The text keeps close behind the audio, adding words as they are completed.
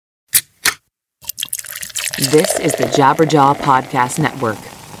This is the Jabberjaw Podcast Network.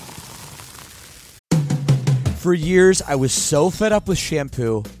 For years, I was so fed up with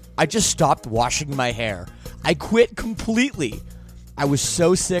shampoo, I just stopped washing my hair. I quit completely. I was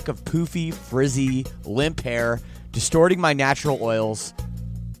so sick of poofy, frizzy, limp hair, distorting my natural oils.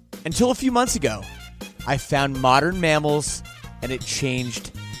 Until a few months ago, I found Modern Mammals, and it changed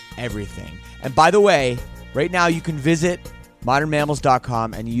everything. And by the way, right now you can visit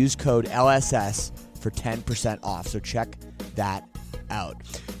modernmammals.com and use code LSS for 10% off. So check that out.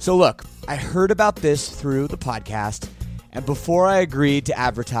 So look, I heard about this through the podcast, and before I agreed to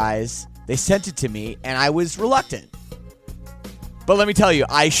advertise, they sent it to me, and I was reluctant. But let me tell you,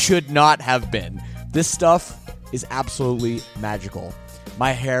 I should not have been. This stuff is absolutely magical. My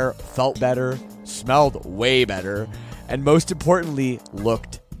hair felt better, smelled way better, and most importantly,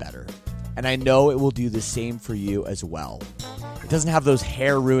 looked better. And I know it will do the same for you as well. It doesn't have those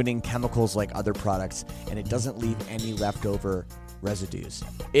hair-ruining chemicals like other products, and it doesn't leave any leftover residues.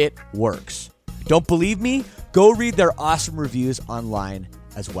 It works. Don't believe me? Go read their awesome reviews online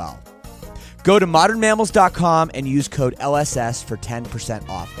as well. Go to modernmammals.com and use code LSS for 10%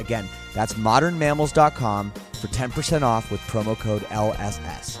 off. Again, that's modernmammals.com for 10% off with promo code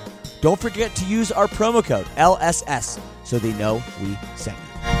LSS. Don't forget to use our promo code LSS so they know we sent you.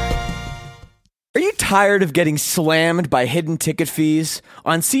 Are you tired of getting slammed by hidden ticket fees?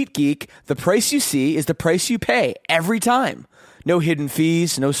 On SeatGeek, the price you see is the price you pay every time. No hidden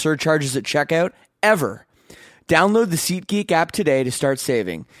fees, no surcharges at checkout, ever. Download the SeatGeek app today to start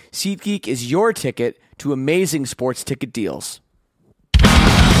saving. SeatGeek is your ticket to amazing sports ticket deals.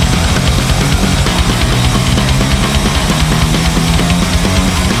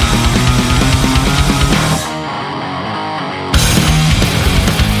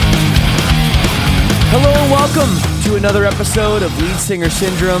 Hello and welcome to another episode of Lead Singer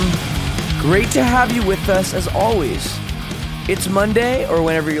Syndrome. Great to have you with us as always. It's Monday, or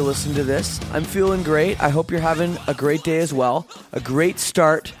whenever you're listening to this. I'm feeling great. I hope you're having a great day as well. A great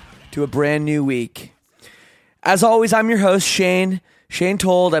start to a brand new week. As always, I'm your host, Shane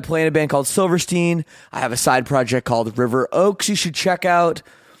Told. I play in a band called Silverstein. I have a side project called River Oaks you should check out.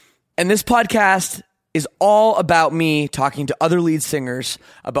 And this podcast is all about me talking to other lead singers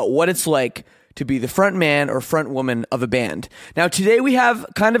about what it's like to be the front man or front woman of a band. Now, today we have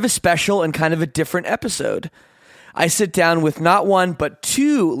kind of a special and kind of a different episode. I sit down with not one, but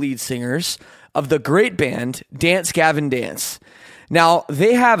two lead singers of the great band, Dance Gavin Dance. Now,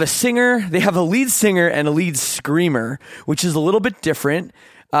 they have a lead singer and a lead screamer, which is a little bit different.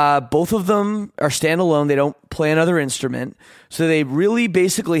 Both of them are standalone. They don't play another instrument. So they really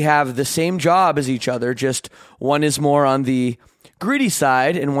basically have the same job as each other, just one is more on the gritty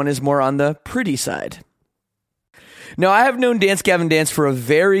side and one is more on the pretty side. Now, I have known Dance Gavin Dance for a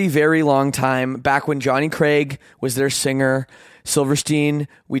very, very long time. Back when Johnny Craig was their singer, Silverstein,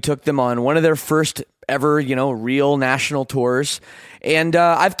 we took them on one of their first ever, real national tours. And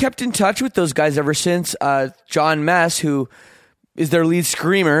I've kept in touch with those guys ever since. John Mess, who is their lead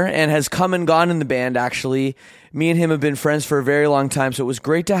screamer and has come and gone in the band, actually. Me and him have been friends for a very long time, so it was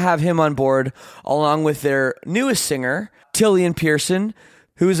great to have him on board, along with their newest singer, Tillian Pearson,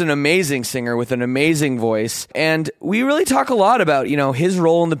 who is an amazing singer with an amazing voice. And we really talk a lot about, his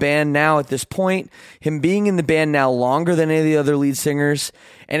role in the band now at this point, him being in the band now longer than any of the other lead singers.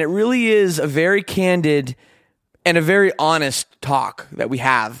 And it really is a very candid and a very honest talk that we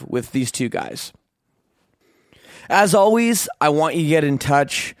have with these two guys. As always, I want you to get in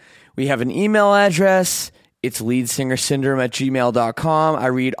touch. We have an email address. It's leadsingersyndrome@gmail.com. I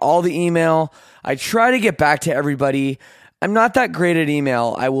read all the email. I try to get back to everybody. I'm not that great at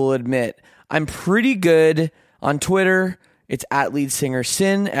email, I will admit. I'm pretty good on Twitter. It's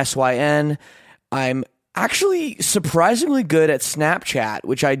 @leadsingersyn, S-Y-N. I'm actually surprisingly good at Snapchat,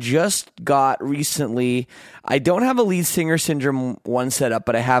 which I just got recently. I don't have a Lead Singer Syndrome one set up,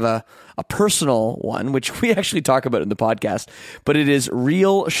 but I have a personal one, which we actually talk about in the podcast. But it is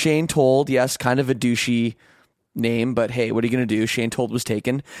Real Shane Told. Yes, kind of a douchey name, but hey, what are you going to do? Shane Told was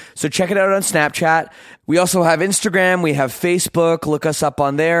taken. So check it out on Snapchat. We also have Instagram. We have Facebook. Look us up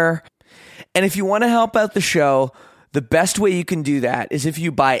on there. And if you want to help out the show, the best way you can do that is if you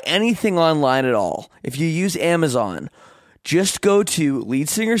buy anything online at all. If you use Amazon, just go to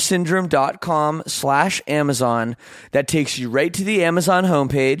leadsingersyndrome.com/Amazon. That takes you right to the Amazon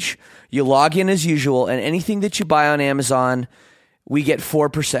homepage. You log in as usual, and anything that you buy on Amazon, we get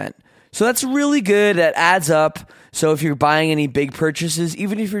 4%. So that's really good. That adds up. So if you're buying any big purchases,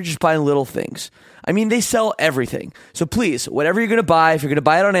 even if you're just buying little things, I mean, they sell everything. So please, whatever you're going to buy, if you're going to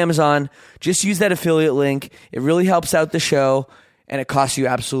buy it on Amazon, just use that affiliate link. It really helps out the show, and it costs you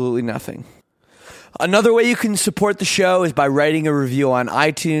absolutely nothing. Another way you can support the show is by writing a review on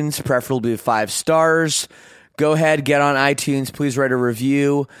iTunes, preferably 5 stars. Go ahead, get on iTunes, please write a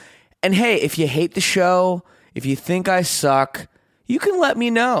review. And hey, if you hate the show, if you think I suck, you can let me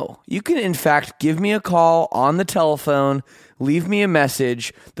know. You can, in fact, give me a call on the telephone, leave me a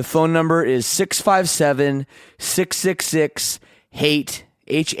message. The phone number is 657-666-HATE,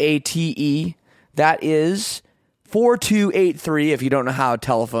 H-A-T-E. That is 4283 if you don't know how a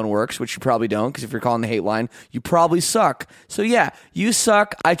telephone works, which you probably don't, because if you're calling the hate line, you probably suck. So yeah, you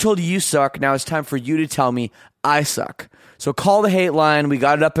suck. I told you suck. Now it's time for you to tell me I suck. So call the hate line. We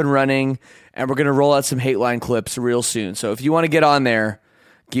got it up and running, and we're going to roll out some hate line clips real soon. So if you want to get on there,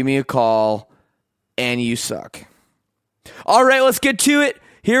 give me a call, and you suck. All right, let's get to it.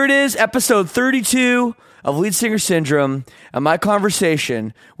 Here it is, episode 32 of Lead Singer Syndrome, and my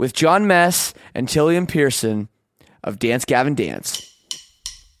conversation with John Mess and Tillian Pearson of Dance Gavin Dance.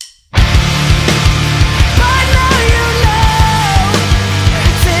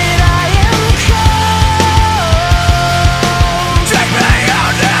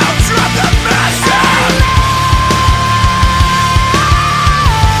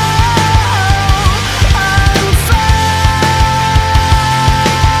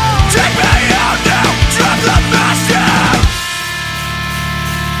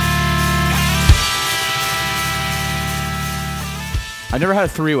 I never had a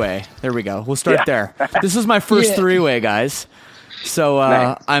three-way. There we go. We'll start there. This is my first three-way, guys. So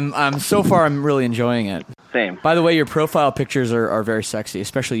nice. I'm so far I'm really enjoying it. Same. By the way, your profile pictures are very sexy,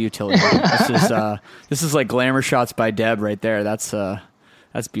 especially you, Tilly. This is like glamour shots by Deb right there. That's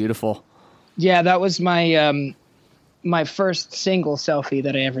beautiful. Yeah, that was my my first single selfie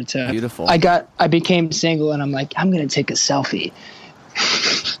that I ever took. Beautiful. I became single, and I'm like, I'm gonna take a selfie.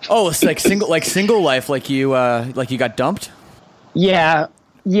 Oh, it's like single life, like you got dumped. Yeah,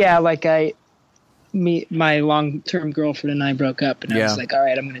 like my long-term girlfriend and I broke up, and I was like, all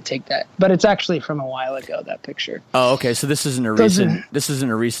right, I'm going to take that. But it's actually from a while ago, that picture. Oh, okay. So this isn't a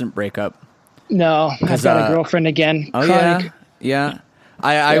recent breakup. No, I've got a girlfriend again. Oh, Chronic. yeah.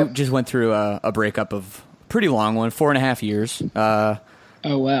 I just went through a breakup of a pretty long one, 4.5 years.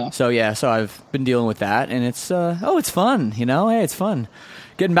 Oh wow. So I've been dealing with that, and it's fun. You know, hey, it's fun.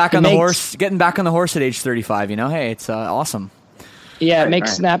 Getting back on the horse at age 35. You know, hey, it's awesome. Yeah, it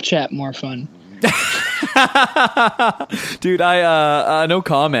makes Snapchat more fun. Dude, I no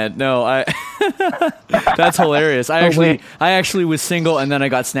comment. No, that's hilarious. I actually was single, and then I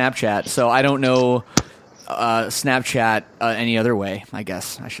got Snapchat, so I don't know Snapchat any other way, I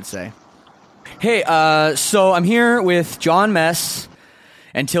guess I should say. Hey, so I'm here with John Mess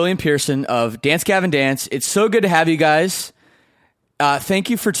and Tillian Pearson of Dance Gavin Dance. It's so good to have you guys.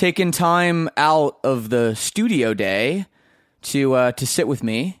 Thank you for taking time out of the studio day to sit with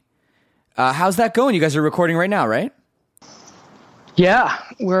me. How's that going? You guys are recording right now, right? Yeah,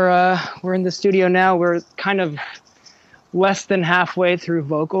 we're in the studio now. We're kind of less than halfway through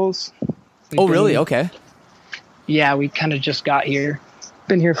vocals. Really? Okay. Yeah, we kind of just got here.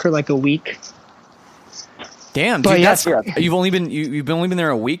 Been here for like a week. Damn, dude, you've only been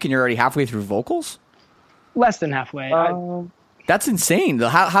there a week and you're already halfway through vocals? Less than halfway. That's insane.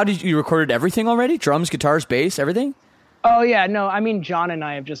 How did you recorded everything already? Drums, guitars, bass, everything? Oh yeah, no, I mean John and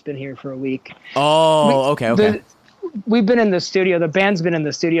I have just been here for a week. Oh, okay. We've been in the studio. The band's been in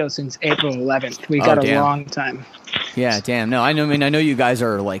the studio since April 11th. We got a long time. Yeah, damn. No, I know you guys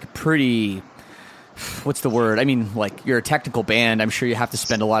are like pretty. What's the word? I mean, like you're a technical band. I'm sure you have to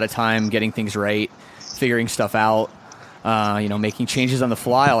spend a lot of time getting things right, figuring stuff out. Making changes on the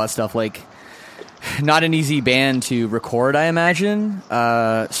fly, all that stuff. Like, not an easy band to record, I imagine.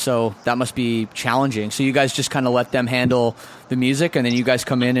 So that must be challenging. So you guys just kind of let them handle the music, and then you guys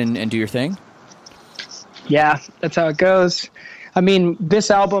come in and do your thing? Yeah, that's how it goes. I mean, this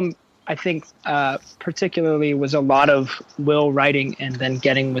album, I think, particularly was a lot of Will writing and then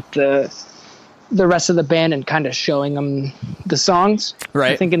getting with the rest of the band and kind of showing them the songs.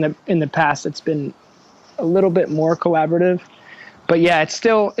 Right. I think in the past it's been a little bit more collaborative. But yeah, it's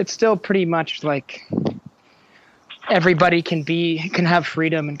still pretty much like everybody can have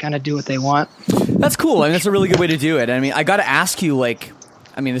freedom and kind of do what they want. That's cool. I mean, that's a really good way to do it. I mean, I got to ask you,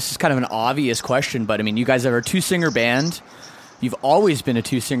 this is kind of an obvious question, but I mean, you guys are a 2-singer band. You've always been a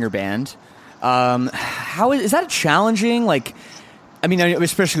 2-singer band. How is that challenging? Like, I mean,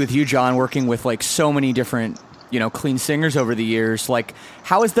 especially with you, John, working with like so many different, clean singers over the years. Like,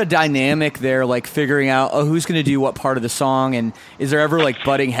 how is the dynamic there, like figuring out, who's going to do what part of the song? And is there ever like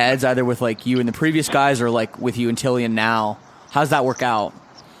butting heads either with like you and the previous guys or like with you and Tillian now? How's that work out?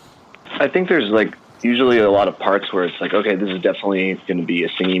 I think there's like usually a lot of parts where it's like, okay, this is definitely going to be a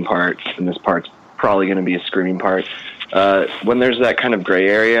singing part and this part's probably going to be a screaming part. When there's that kind of gray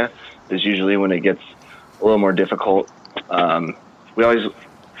area is usually when it gets a little more difficult. We always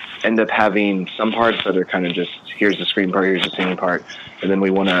end up having some parts that are kind of just, here's the scream part, here's the singing part, and then we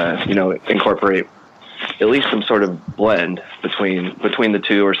want to, incorporate at least some sort of blend between the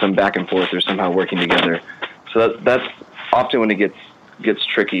two, or some back and forth, or somehow working together. So that's often when it gets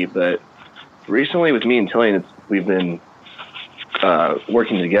tricky. But recently with me and Tillian, we've been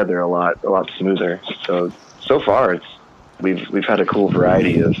working together a lot smoother. So far we've had a cool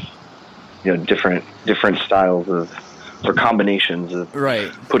variety of different styles or combinations of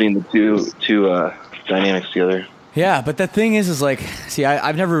putting the two dynamics together. Yeah, but the thing is like, see,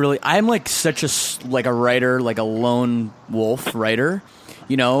 I've never really, I'm like such a writer, like a lone wolf writer,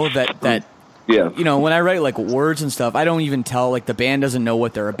 that yeah. When I write like words and stuff, I don't even tell, like the band doesn't know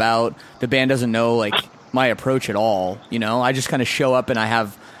what they're about. The band doesn't know like my approach at all. I just kind of show up and I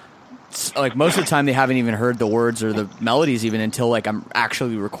have, like most of the time they haven't even heard the words or the melodies even until like I'm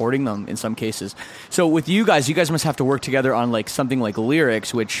actually recording them in some cases. So with you guys must have to work together on like something like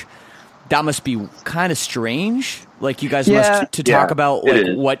lyrics, which that must be kind of strange. Like you guys must to talk about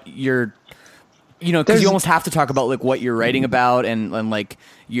like what you're, because you almost have to talk about like what you're writing about, and like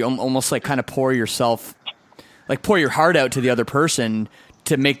you almost like kind of pour your heart out to the other person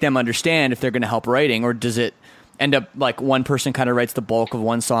to make them understand if they're going to help writing, or does it end up like one person kind of writes the bulk of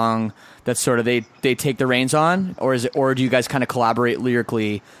one song that's sort of they take the reins on, or do you guys kind of collaborate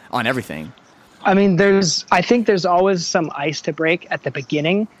lyrically on everything? I mean, I think there's always some ice to break at the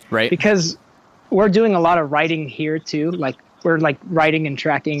beginning, right? Because we're doing a lot of writing here too. Like we're like writing and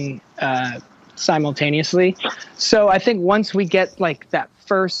tracking simultaneously. So I think once we get like the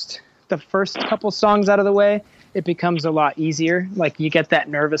first couple songs out of the way, it becomes a lot easier. Like you get that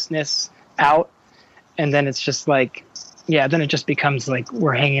nervousness out, and then it's just like, then it just becomes like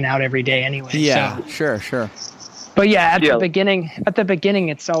we're hanging out every day anyway. Yeah, so. Sure. But at the beginning,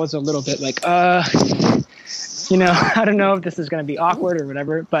 it's always a little bit like, I don't know if this is going to be awkward or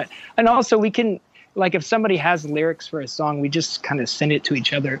whatever. And also we can, like, if somebody has lyrics for a song, we just kind of send it to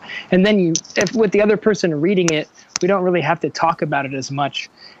each other. And then if with the other person reading it, we don't really have to talk about it as much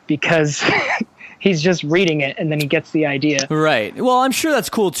because he's just reading it and then he gets the idea. Right. Well, I'm sure that's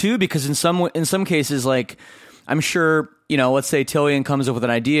cool too, because in some cases, like, I'm sure, let's say Tillian comes up with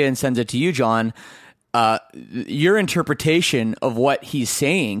an idea and sends it to you, John. Your interpretation of what he's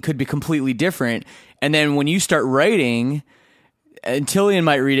saying could be completely different. And then when you start writing, and Tillian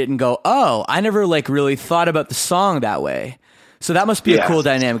might read it and go, oh, I never like really thought about the song that way. So that must be a cool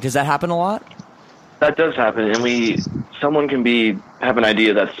dynamic. Does that happen a lot? That does happen. And someone can have an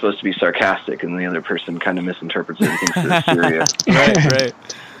idea that's supposed to be sarcastic, and the other person kind of misinterprets it and thinks it's serious. Right.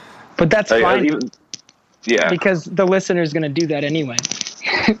 But that's fine. Yeah. Because the listener's going to do that anyway.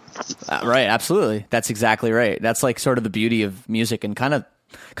 Right, absolutely. That's exactly right. That's like sort of the beauty of music and kind of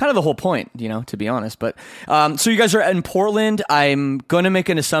the whole point, to be honest. But so you guys are in Portland. I'm going to make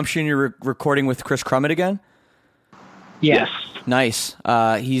an assumption you're recording with Chris Crummett again. Yes. Nice.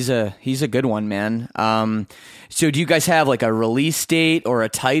 He's a good one, man. So do you guys have like a release date or a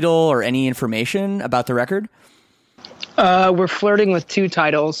title or any information about the record? We're flirting with 2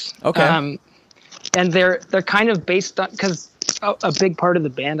 titles. Okay. And they're kind of based on, because a big part of the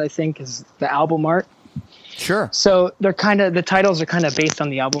band, I think, is the album art. Sure. So the titles are kind of based on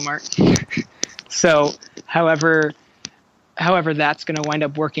the album art. So however that's going to wind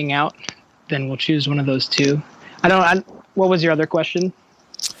up working out, then we'll choose one of those 2. What was your other question?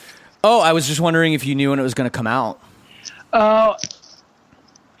 Oh, I was just wondering if you knew when it was going to come out.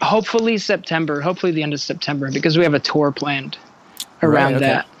 Hopefully September. Hopefully the end of September, because we have a tour planned around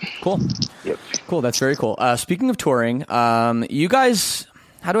that. Cool. Yep. Cool. That's very cool. Speaking of touring, you guys,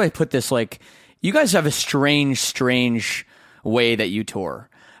 how do I put this? Like, you guys have a strange way that you tour.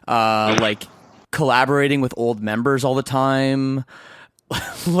 Like collaborating with old members all the time,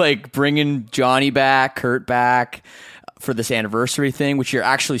 like bringing Johnny back, Kurt back for this anniversary thing, which you're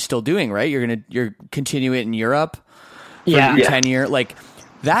actually still doing, right? You're continue it in Europe for your 10-year. Like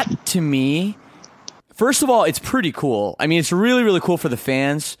that to me, first of all, it's pretty cool. I mean, it's really, really cool for the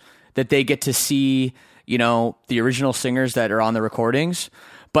fans that they get to see, the original singers that are on the recordings.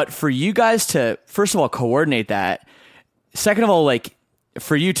 But for you guys to, first of all, coordinate that. Second of all, like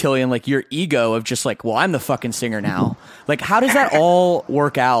for you, Tillian, like your ego of just like, well, I'm the fucking singer now. Like, how does that all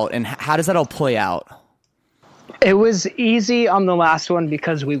work out, and how does that all play out? It was easy on the last one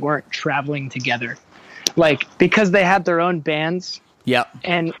because we weren't traveling together. Like, because they had their own bands. Yep.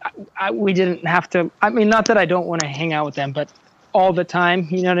 And we didn't have to, I mean, not that I don't want to hang out with them, but all the time,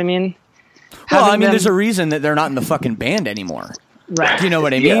 you know what I mean? Well, I mean, there's a reason that they're not in the fucking band anymore. Right. Do you know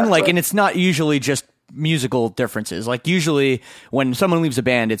what I mean? Yeah, like, but- and it's not usually just musical differences. Like, usually when someone leaves a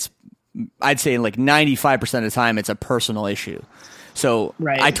band, I'd say like 95% of the time, it's a personal issue. So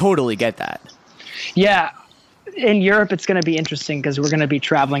Right. I totally get that. Yeah. In Europe, it's going to be interesting because we're going to be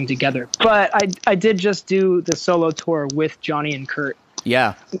traveling together. But I did just do the solo tour with Johnny and Kurt.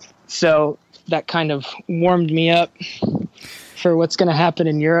 Yeah. So that kind of warmed me up for what's going to happen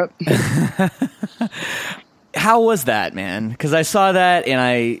in Europe. How was that, man? Because I saw that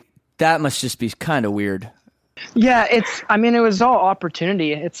and that must just be kind of weird. Yeah, it was all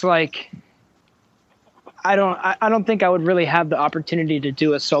opportunity. It's like, I don't think I would really have the opportunity to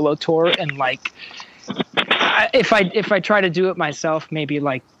do a solo tour and like, if I try to do it myself, maybe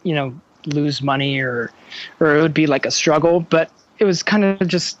like, lose money or it would be like a struggle, but it was kind of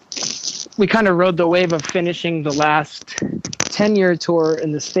just, we kind of rode the wave of finishing the last 10-year tour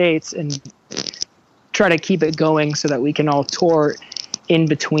in the States and try to keep it going so that we can all tour in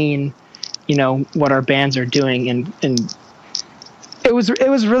between, what our bands are doing. And it was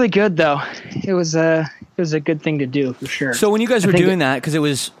really good though. It was a good thing to do for sure. So when you guys were doing that, because it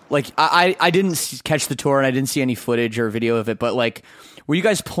was like, I didn't catch the tour and I didn't see any footage or video of it, but like, were you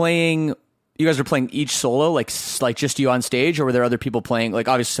guys playing each solo, like just you on stage, or were there other people playing? Like,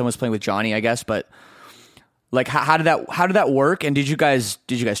 obviously someone's playing with Johnny, I guess, but like, how did that work? And did you guys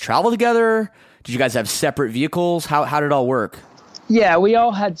travel together? Did you guys have separate vehicles? How did it all work? Yeah, we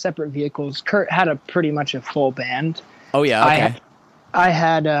all had separate vehicles. Kurt had pretty much a full band. Oh yeah. Okay. I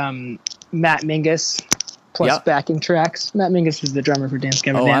had Matt Mingus plus backing tracks. Matt Mingus is the drummer for Dance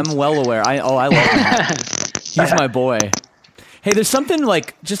Gavin Dance. I'm well aware. I love him. He's my boy. Hey, there's something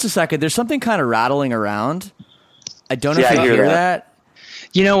like, just a second, there's something kind of rattling around. I don't know if you hear that.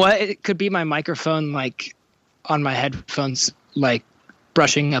 You know what? It could be my microphone, like on my headphones, like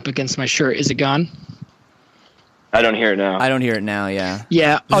brushing up against my shirt. Is it gone? I don't hear it now. I don't hear it now. Yeah.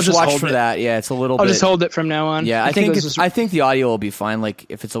 Yeah. I'll just watch hold for it. that. Yeah. It's a little I'll bit. just hold it from now on. Yeah. I think just, I think the audio will be fine. Like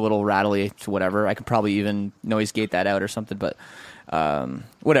if it's a little rattly, it's whatever. I could probably even noise gate that out or something, but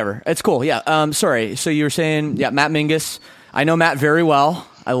whatever. It's cool. Yeah. Sorry. So you were saying, Matt Mingus. I know Matt very well.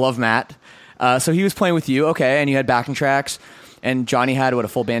 I love Matt. So he was playing with you. Okay. And you had backing tracks, and Johnny had a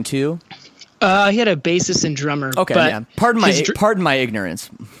full band too? He had a bassist and drummer. Okay. Yeah. Pardon my ignorance.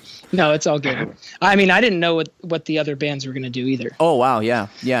 No, it's all good. I mean, I didn't know what the other bands were going to do either. Oh wow, yeah.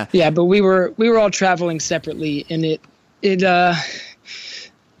 Yeah, but we were all traveling separately, and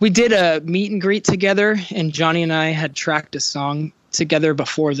we did a meet and greet together, and Johnny and I had tracked a song together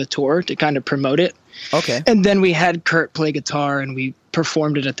before the tour to kind of promote it. Okay. And then we had Kurt play guitar, and we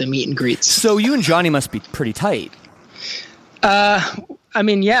performed it at the meet and greets. So you and Johnny must be pretty tight. I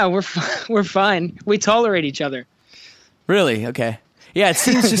mean, yeah, we're fine. We tolerate each other. Really? Okay. Yeah, it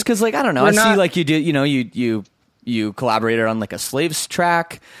seems just because, like, I don't know. I see, like, you do, you collaborated on, like, a Slaves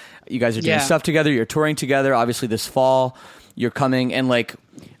track. You guys are doing stuff together. You're touring together. Obviously, this fall, you're coming. And, like,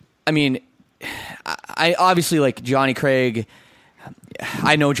 I mean, I obviously, like, Johnny Craig,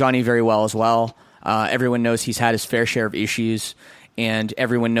 I know Johnny very well as well. Everyone knows he's had his fair share of issues. And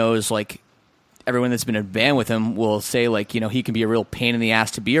everyone knows, like, everyone that's been in a band with him will say, like, he can be a real pain in the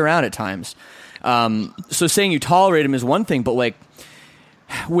ass to be around at times. So saying you tolerate him is one thing, but, like,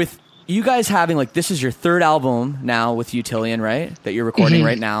 with you guys having, like, this is your third album now with Utillion, right? That you're recording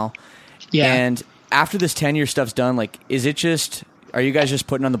right now. Yeah. And after this 10-year stuff's done, like, are you guys just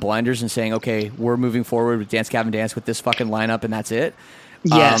putting on the blinders and saying, okay, we're moving forward with Dance Gavin Dance with this fucking lineup and that's it?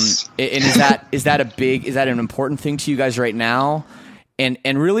 Yes. And is that an important thing to you guys right now? And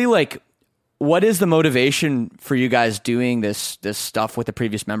really, like, what is the motivation for you guys doing this stuff with the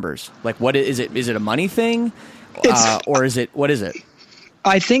previous members? Like, what is it? Is it a money thing? Or what is it?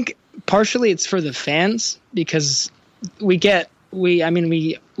 I think partially it's for the fans because we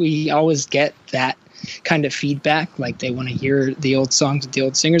always get that kind of feedback. Like they want to hear the old songs with the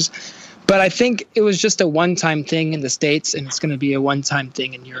old singers. But I think it was just a one-time thing in the States, and it's going to be a one-time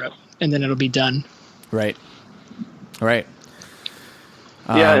thing in Europe, and then it'll be done. Right.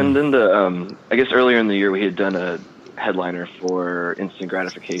 Yeah, and then I guess earlier in the year we had done a headliner for Instant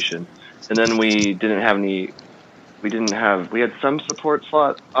Gratification, and then we had some support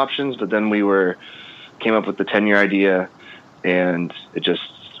slot options, but then came up with the 10-year idea, and we're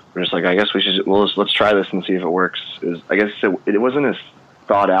just like, I guess let's try this and see if it works. I guess it wasn't as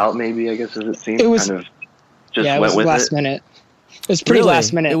thought out, maybe, I guess, as it seemed. It was kind of just it went was with last it. minute. It was pretty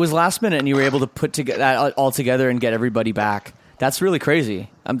last minute. It was last minute, and you were able to put that all together and get everybody back. That's really crazy.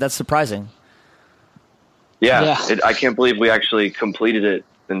 That's surprising. Yeah. I can't believe we actually completed it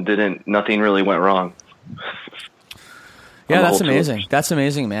and nothing really went wrong. Yeah, that's amazing. That's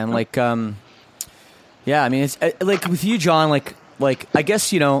amazing, man. Like, I mean, it's like with you, John, like like, I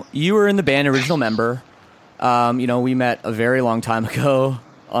guess, you were in the band, original member. We met a very long time ago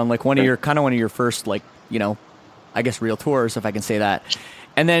on like one of your first, like, I guess real tours, if I can say that.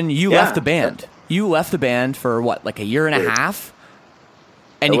 And then you left the band. You left the band for what, like a year and a half?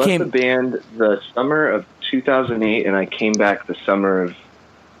 And I left the band the summer of 2008, and I came back the summer of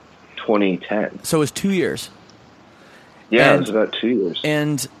 2010. So it was 2 years. Yeah, it was about 2 years.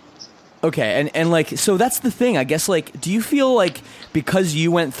 And okay, and like, so that's the thing, I guess. Like, do you feel like because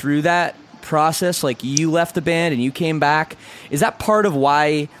you went through that process, like you left the band and you came back, is that part of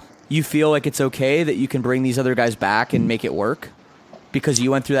why you feel like it's okay that you can bring these other guys back and make it work? Because you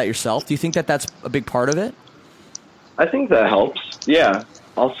went through that yourself? Do you think that that's a big part of it? I think that helps. Yeah.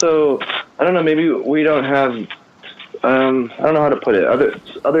 Also, I don't know, maybe we don't have, I don't know how to put it.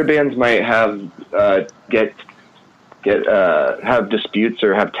 Other bands might have, have disputes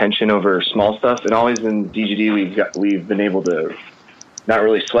or have tension over small stuff. And always in DGD, we've been able to not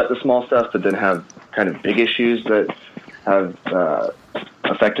really sweat the small stuff, but then have kind of big issues that have,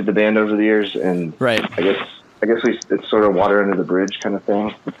 affected the band over the years. And right. I guess it's sort of water under the bridge kind of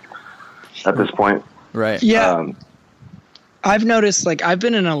thing at this point. Right. Yeah. I've noticed, like, I've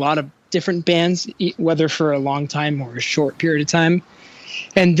been in a lot of different bands, whether for a long time or a short period of time.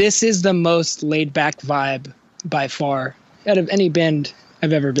 And this is the most laid back vibe by far out of any band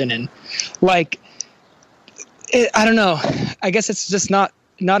I've ever been in. Like, I don't know. I guess it's just not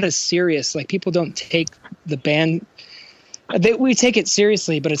as serious. Like, people don't take the band. We take it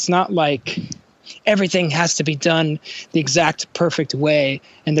seriously, but it's not like everything has to be done the exact perfect way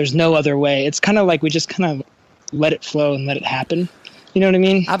and there's no other way. It's kind of like we just kind of let it flow and let it happen. You know what I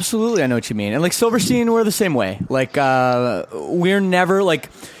mean? Absolutely, I know what you mean. And like Silverstein, we're the same way. Like, we're never like,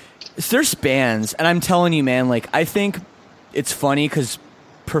 there's bands, and I'm telling you, man, like, I think it's funny because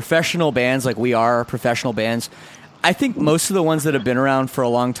professional bands, like we are professional bands, I think most of the ones that have been around for a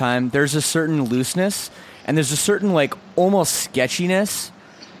long time, there's a certain looseness and there's a certain like almost sketchiness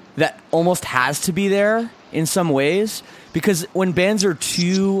that almost has to be there in some ways, because when bands are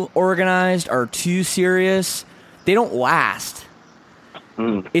too organized or too serious, they don't last.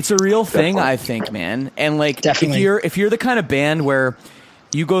 It's a real thing, I think, man. And like, if you're the kind of band where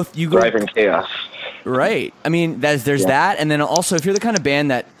you go driving chaos, right? I mean, there's that, and then also if you're the kind of band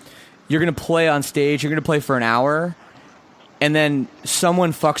that you're going to play on stage, you're going to play for an hour, and then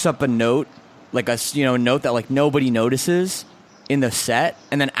someone fucks up a note, like a note that like nobody notices in the set,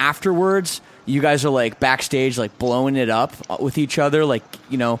 and then afterwards you guys are like backstage like blowing it up with each other, like,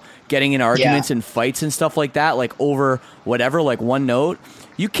 getting in arguments and fights and stuff like that, like over whatever, like one note.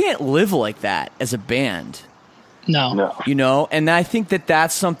 You can't live like that as a band. No. And I think that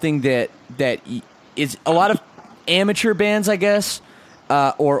that's something that is a lot of amateur bands, I guess,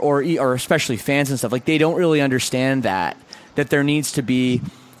 or especially fans and stuff, like they don't really understand that there needs to be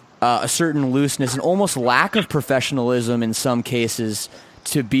a certain looseness and almost lack of professionalism in some cases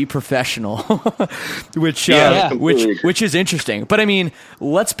to be professional, which is interesting. But I mean,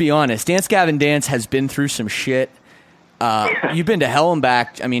 let's be honest. Dance Gavin Dance has been through some shit. You've been to hell and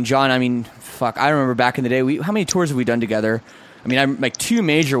back. I mean, John. I mean, fuck. I remember back in the day. How many tours have we done together? I mean, I'm like two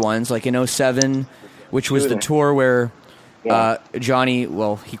major ones, like in 2007, which was the tour where Johnny,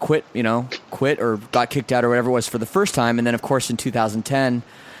 well, he quit or got kicked out or whatever it was for the first time, and then of course in 2010,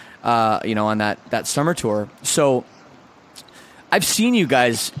 on that summer tour. So I've seen you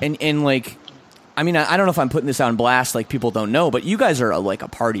guys, and like, I mean, I don't know if I'm putting this on blast, like people don't know, but you guys are like a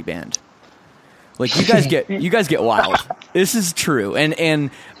party band. Like you guys get wild. This is true.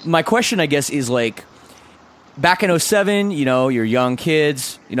 And my question, I guess, is like, back in 2007, you're young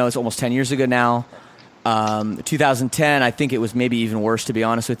kids, it's almost 10 years ago now. 2010, I think it was maybe even worse, to be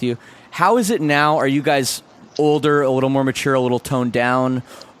honest with you. How is it now? Are you guys older, a little more mature, a little toned down,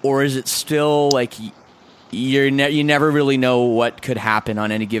 or is it still like you never really know what could happen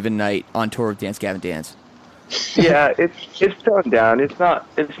on any given night on tour with Dance Gavin Dance? Yeah, it's toned down. It's not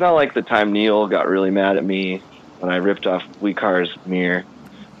like the time Neil got really mad at me when I ripped off Weekar's mirror,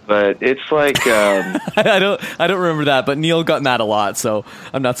 but it's like I don't remember that, but Neil got mad a lot, so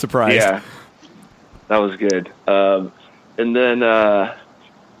I'm not surprised. Yeah, that was good. And then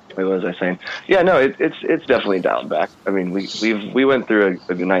what was I saying? Yeah, no, it's definitely dialed back. I mean, we went through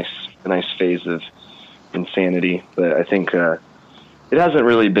a nice phase of insanity, but I think it hasn't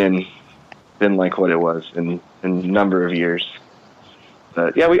really been like what it was in a number of years.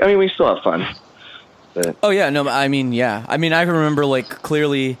 But yeah, we still have fun. But. Oh yeah, no, I mean, yeah. I mean, I remember like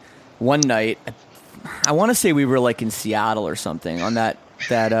clearly one night, I want to say we were like in Seattle or something on that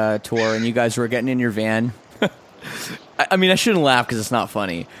tour, and you guys were getting in your van. I mean, I shouldn't laugh because it's not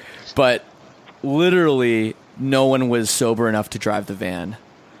funny, but literally no one was sober enough to drive the van.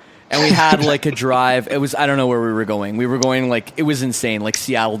 And we had like a drive. It was, I don't know where we were going. We were going like, it was insane, like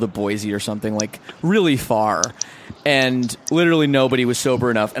Seattle to Boise or something, like really far. And literally nobody was sober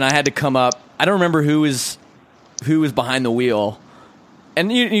enough. And I had to come up. I don't remember who was behind the wheel.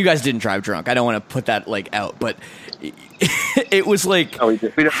 And you guys didn't drive drunk. I don't want to put that like out, but it was like,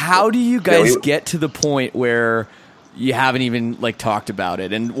 how do you guys get to the point where you haven't even like talked about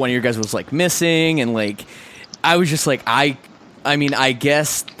it? And one of your guys was like missing, and like, I was just like, I mean, I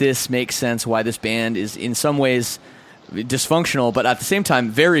guess this makes sense why this band is in some ways dysfunctional, but at the same time,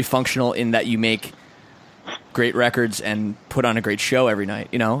 very functional in that you make great records and put on a great show every night.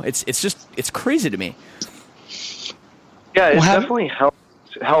 You know, it's crazy to me. Yeah, it's definitely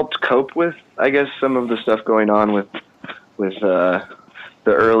helped cope with, I guess, some of the stuff going on with the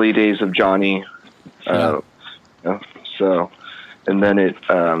early days of Johnny. You know, so, and then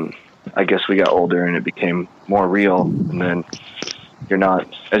I guess we got older and it became more real, and then you're not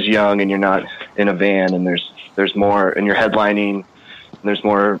as young and you're not in a van, and there's more, and you're headlining, and there's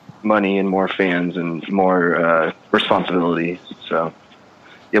more money and more fans and more responsibility. So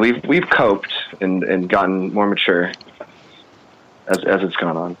yeah, we've coped and gotten more mature as it's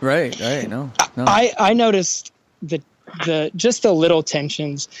gone on. Right. No. I noticed the just the little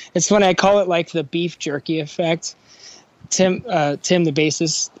tensions. It's when I call it like the beef jerky effect. Tim, the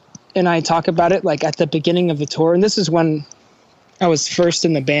bassist, and I talk about it like at the beginning of the tour, and this is when I was first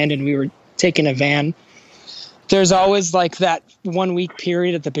in the band and we were taking a van. There's always like that 1 week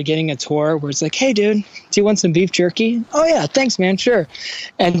period at the beginning of tour where it's like, hey dude, do you want some beef jerky? Oh yeah, thanks man, sure.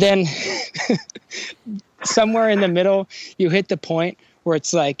 And then somewhere in the middle, you hit the point where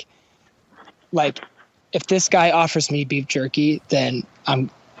it's like if this guy offers me beef jerky, then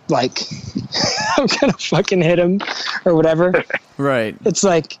I'm like, I'm gonna fucking hit him or whatever. Right. It's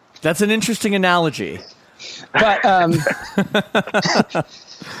like, that's an interesting analogy. But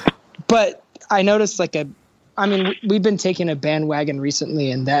but I noticed we've been taking a bandwagon recently,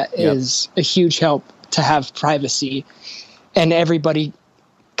 and that is a huge help to have privacy, and everybody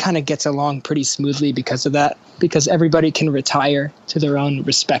kind of gets along pretty smoothly because of that, because everybody can retire to their own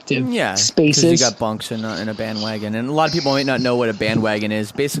respective spaces. You got bunks in a bandwagon, and a lot of people might not know what a bandwagon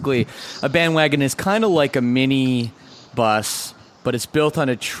is. Basically, a bandwagon is kind of like a mini bus, but it's built on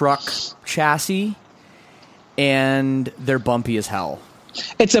a truck chassis, and they're bumpy as hell.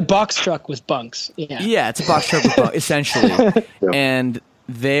 It's a box truck with bunks. Yeah, it's a box truck with bunks, essentially. And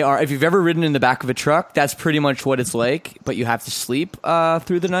they are, if you've ever ridden in the back of a truck, that's pretty much what it's like, but you have to sleep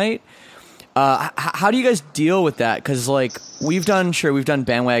through the night. How do you guys deal with that? Because, like, we've done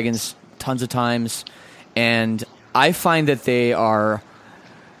bandwagons tons of times, and I find that they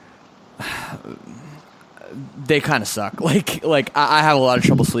kind of suck. Like I have a lot of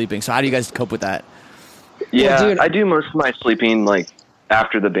trouble sleeping. So how do you guys cope with that? Yeah, well, dude, I do most of my sleeping, like,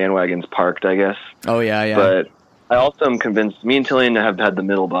 after the bandwagon's parked, I guess. Oh, yeah. But I also am convinced, me and Tillian have had the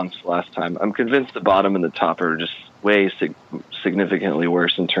middle bumps last time. I'm convinced the bottom and the top are just way significantly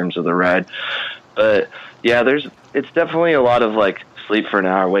worse in terms of the ride. But yeah, it's definitely a lot of like sleep for an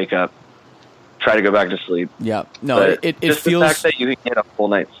hour, wake up, try to go back to sleep. Yeah, no, it feels, the fact that you can get a full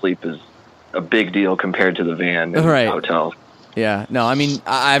night's sleep is a big deal compared to the van and the hotel. Yeah, no, I mean,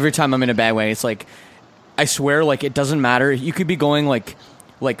 every time I'm in a bandwagon, it's like, I swear, like, it doesn't matter. You could be going like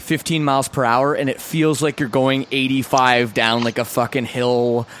 15 miles per hour, and it feels like you're going 85 down like a fucking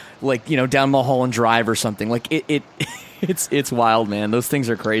hill, like, you know, down Mulholland Drive or something. Like it's wild, man. Those things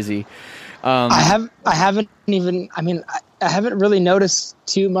are crazy. I haven't really noticed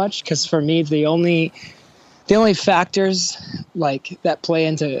too much, because for me the only factors like that play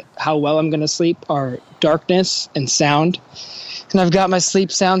into how well I'm going to sleep are darkness and sound. And I've got my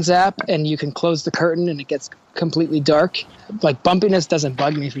Sleep Sounds app, and you can close the curtain and it gets completely dark. Like, bumpiness doesn't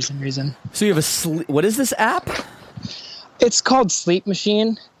bug me for some reason. So you have what is this app? It's called Sleep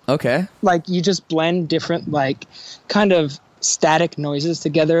Machine. Okay. Like, you just blend different, like, kind of static noises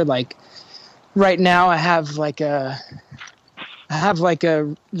together. Like, right now I have like a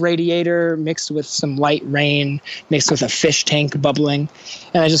radiator mixed with some light rain, mixed with a fish tank bubbling,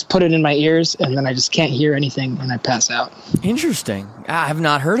 and I just put it in my ears, and then I just can't hear anything, and I pass out. Interesting. I have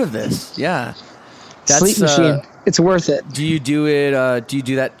not heard of this. Yeah. Sleep Machine. It's worth it. Do you do it? Do you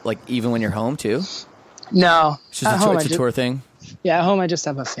do that like even when you're home too? No. It's just it's a tour thing? Yeah, at home I just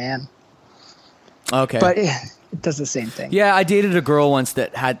have a fan. Okay. But it does the same thing. Yeah, I dated a girl once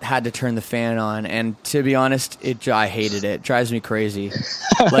that had to turn the fan on, and to be honest, I hated it. It drives me crazy.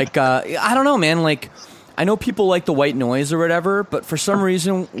 Like, I don't know, man. Like, I know people like the white noise or whatever, but for some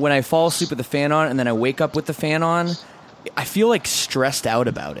reason, when I fall asleep with the fan on and then I wake up with the fan on, I feel like stressed out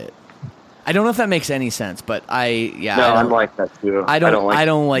about it. I don't know if that makes any sense, but No, I'm like that too. I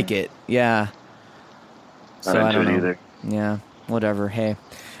don't like it. Yeah. So Not I don't into it know. either. Yeah. Whatever. Hey.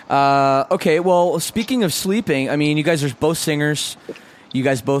 Okay. Well, speaking of sleeping, I mean, you guys are both singers. You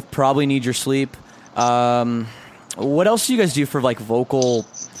guys both probably need your sleep. What else do you guys do for like vocal,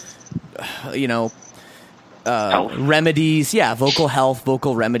 Health. remedies? Yeah, vocal health,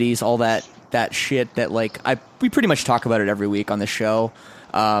 vocal remedies, all that shit that like we pretty much talk about it every week on the show.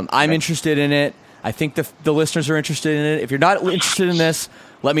 I'm interested in it. I think the listeners are interested in it. If you're not interested in this,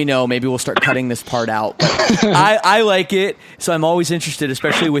 let me know. Maybe we'll start cutting this part out. But I like it, so I'm always interested,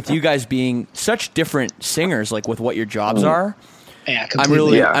 especially with you guys being such different singers, like with what your jobs are. Yeah,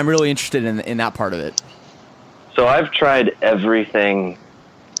 completely. I'm really interested in that part of it. So I've tried everything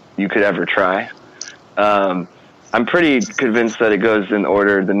you could ever try. I'm pretty convinced that it goes in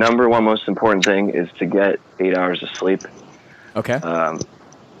order. The number one most important thing is to get 8 hours of sleep. Okay.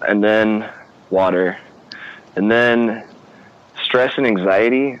 And then water. And then stress and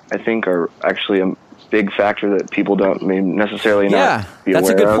anxiety, I think, are actually a big factor that people don't necessarily not be aware of. That's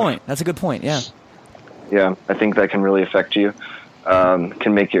a good point. That's a good point, yeah. Yeah, I think that can really affect you.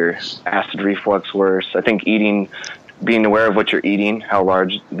 Can make your acid reflux worse. I think being aware of what you're eating, how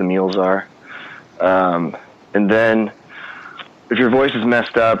large the meals are. And then if your voice is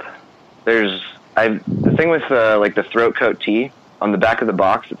messed up, the thing with like the throat coat tea, on the back of the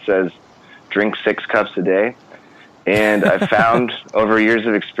box it says drink 6 cups a day. And I've found over years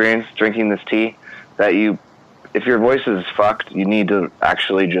of experience drinking this tea that if your voice is fucked, you need to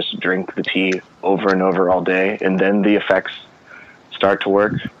actually just drink the tea over and over all day, and then the effects start to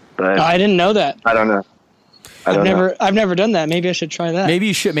work. But I didn't know that. I don't know. I've never done that. Maybe I should try that. Maybe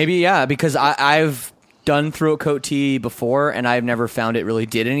you should. Maybe, yeah, because I've done throat coat tea before, and I've never found it really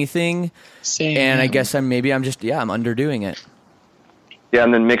did anything. Same. And I guess I'm underdoing it. Yeah,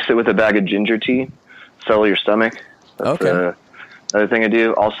 and then mix it with a bag of ginger tea. Settle your stomach. That's Okay. Another thing I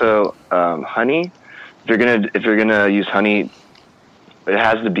do. Also, honey. If you're gonna use honey, it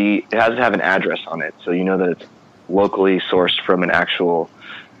has to have an address on it, so you know that it's locally sourced from an actual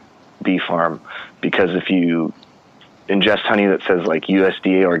bee farm. Because if you ingest honey that says like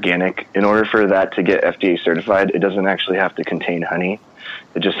USDA organic, in order for that to get FDA certified, it doesn't actually have to contain honey.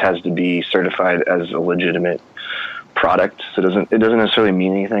 It just has to be certified as a legitimate product. So it doesn't necessarily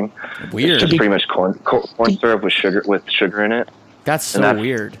mean anything. Weird. It's just pretty much corn syrup with sugar in it. That's so that's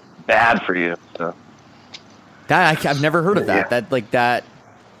weird. Bad for you. So I've never heard of that. Yeah.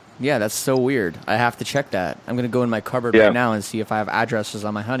 Yeah, that's so weird. I have to check that. I'm going to go in my cupboard right now and see if I have addresses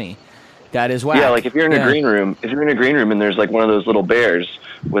on my honey. That is whack. Yeah, like if you're in a green room, and there's like one of those little bears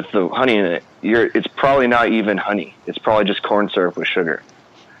with the honey in it, it's probably not even honey. It's probably just corn syrup with sugar.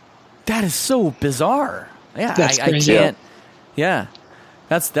 That is so bizarre. Yeah, That's I crazy. can't. Yeah,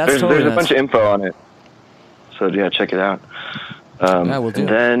 that's There's totally a bunch of info on it. So yeah, check it out. Yeah, we'll do.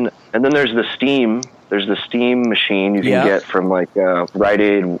 And then there's the steam. There's the steam machine you can get from like Rite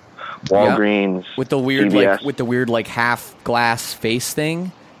Aid, Walgreens, with the weird CVS. like half glass face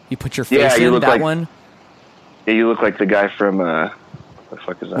thing. You put your face in that like, one. Yeah, you look like the guy from what the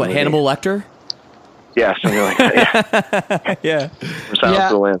fuck is that? What, movie? Hannibal Lecter? Yeah, something like that. Yeah. Yeah. From Silence of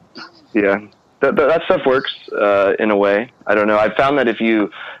the Lambs. Yeah. That stuff works in a way. I don't know. I found that if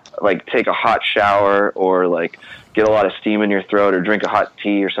you like take a hot shower or like get a lot of steam in your throat or drink a hot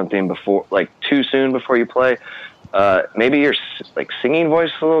tea or something before, like too soon before you play, maybe your like singing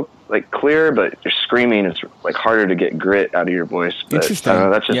voice is a little like clearer, but your screaming is like harder to get grit out of your voice. But, Interesting.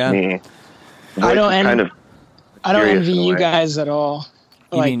 That's just me. I don't envy you way. guys at all.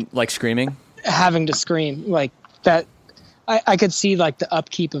 You mean like screaming? Having to scream like that. I could see like the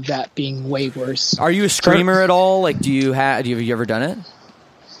upkeep of that being way worse. Are you a screamer at all? Like, have you ever done it?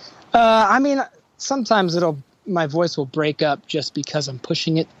 I mean, sometimes my voice will break up just because I'm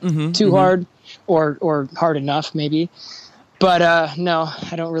pushing it too hard or hard enough maybe. But no,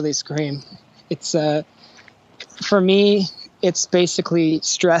 I don't really scream. It's for me, it's basically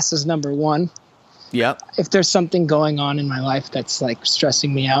stress is number one. Yep. If there's something going on in my life that's like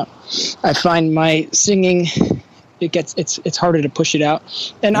stressing me out, I find my singing it's harder to push it out.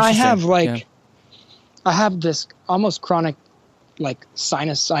 And I have I have this almost chronic like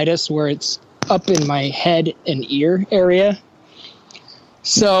sinusitis where it's up in my head and ear area.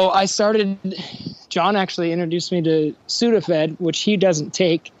 So John actually introduced me to Sudafed, which he doesn't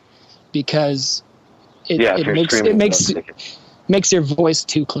take because it makes your voice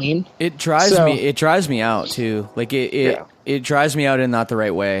too clean. It drives me out too. Like it drives me out in not the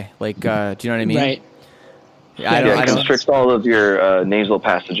right way. Like do you know what I mean? Right. It constricts all of your nasal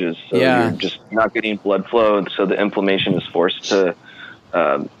passages, so you're just not getting blood flow, and so the inflammation is forced to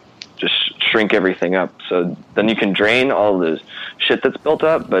just shrink everything up. So then you can drain all the shit that's built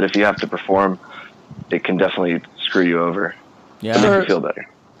up, but if you have to perform, it can definitely screw you over. Yeah. It makes you feel better.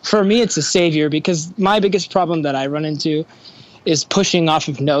 For me, it's a savior because my biggest problem that I run into is pushing off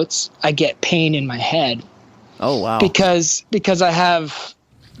of notes. I get pain in my head. Oh, wow. Because I have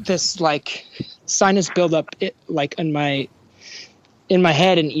this like sinus buildup like in my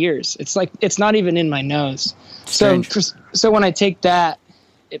head and ears. It's like it's not even in my nose. Strange. So when I take that,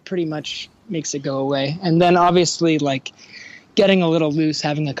 it pretty much makes it go away. And then obviously like getting a little loose,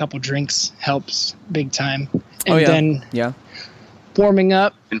 having a couple drinks helps big time. And then warming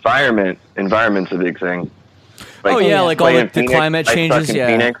up. Environment's a big thing. Like, like all the climate changes. I suck in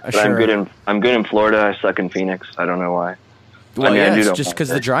Phoenix, but sure. I'm good in Florida. I suck in Phoenix. I don't know why. Well, I it's just because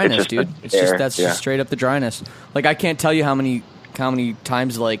of the dryness, dude. It's air. just just straight up the dryness. Like I can't tell you how many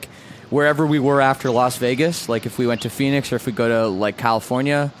times like wherever we were after Las Vegas, like if we went to Phoenix or if we go to like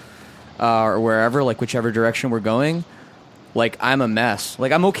California or wherever, like whichever direction we're going, like I'm a mess.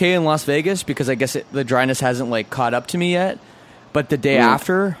 Like I'm okay in Las Vegas because I guess the dryness hasn't like caught up to me yet. But the day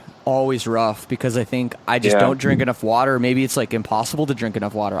after, always rough because I think I just don't drink enough water. Maybe it's like impossible to drink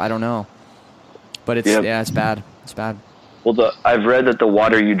enough water. I don't know. But it's it's bad. It's bad. Well, I've read that the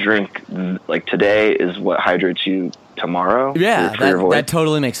water you drink like today is what hydrates you tomorrow. Yeah, for your voice. that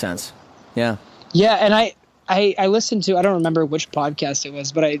totally makes sense. Yeah. Yeah, and I listened to, I don't remember which podcast it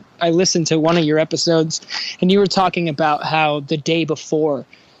was, but I listened to one of your episodes, and you were talking about how the day before,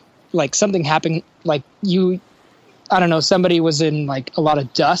 like something happened, like I don't know, somebody was in like a lot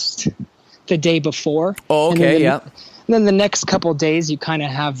of dust the day before. Oh, okay, And then the next couple of days, you kind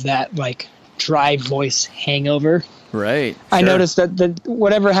of have that like dry voice hangover. Right. I sure. noticed that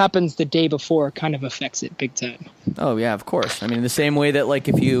whatever happens the day before kind of affects it big time. Oh, yeah, of course. I mean, the same way that like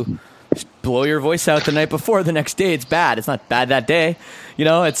if you blow your voice out the night before, the next day it's bad. It's not bad that day. You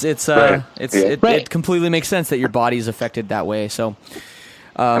know, it completely makes sense that your body is affected that way. So,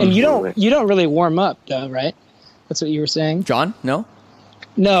 and you don't really warm up though, right? That's what you were saying, John? No,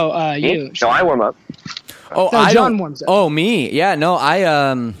 you. No, I warm up. Oh, no, John warms up. Oh, me? Yeah, no,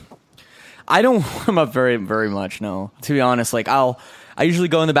 I don't warm up very, very much. No, to be honest, like I usually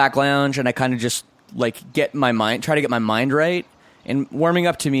go in the back lounge and I kind of just like try to get my mind right. And warming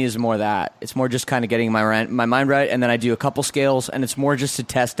up to me is more that. It's more just kind of getting my mind right, and then I do a couple scales, and it's more just to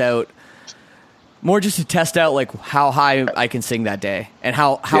test out like how high I can sing that day, and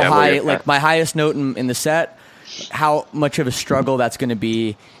how high, like my highest note in the set, how much of a struggle that's going to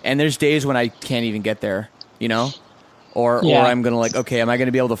be. And there's days when I can't even get there, you know, or I'm going to like, okay, am I going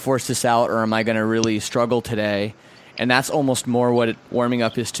to be able to force this out, or am I going to really struggle today? And that's almost more what warming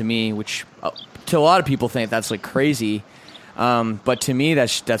up is to me, which to a lot of people think that's like crazy. But to me,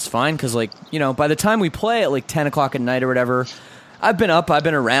 that's fine. Cause like, you know, by the time we play at like 10 o'clock at night or whatever, I've been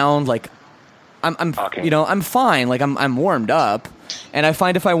around, like I'm fine. Like I'm warmed up, and I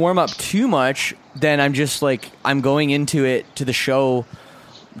find if I warm up too much, then I'm just like, I'm going into the show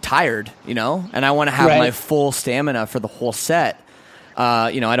tired, you know, and I want to have my full stamina for the whole set.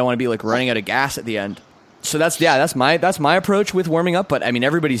 I don't want to be like running out of gas at the end. So that's my approach with warming up. But I mean,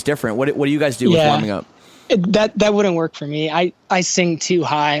 everybody's different. What do you guys do with warming up? That wouldn't work for me. I sing too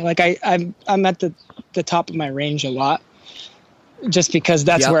high. Like I'm at the top of my range a lot, just because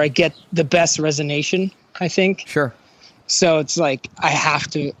that's where I get the best resonation, I think. Sure. So it's like I have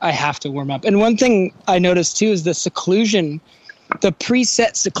to warm up. And one thing I noticed too is the seclusion. The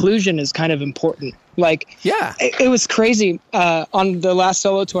preset seclusion is kind of important. Like it was crazy. On the last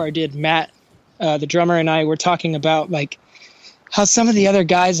solo tour I did, Matt, the drummer, and I were talking about like how some of the other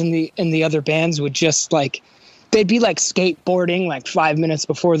guys in the other bands would just like, they'd be like skateboarding like 5 minutes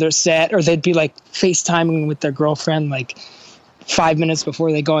before their set, or they'd be like FaceTiming with their girlfriend like 5 minutes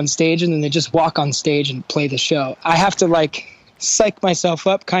before they go on stage, and then they just walk on stage and play the show. I have to like psych myself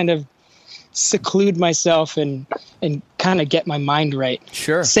up, kind of seclude myself and kind of get my mind right.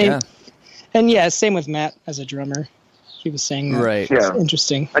 Sure. Same. Yeah. And same with Matt as a drummer. He was saying that. Right. Yeah. It's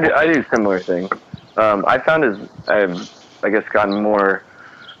interesting. I do similar thing. I found I guess gotten more,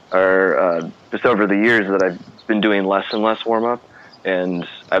 or just over the years that I've been doing less and less warm up, and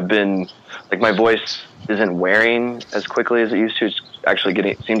I've been like, my voice isn't wearing as quickly as it used to. It's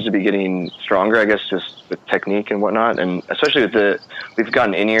actually seems to be getting stronger, I guess, just with technique and whatnot, and especially with we've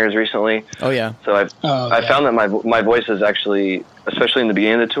gotten in-ears recently. Oh yeah. So I've found that my voice is actually, especially in the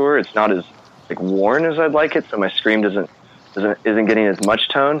beginning of the tour, it's not as like worn as I'd like it, so my scream isn't getting as much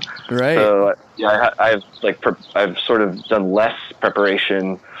tone. Right. So I've sort of done less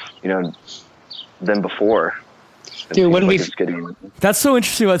preparation, than before. Dude, that's so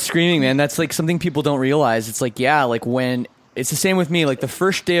interesting about screaming, man. That's like something people don't realize. It's like, like when it's the same with me. Like the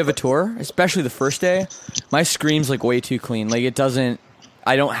first day of a tour, especially the first day, my scream's like way too clean. Like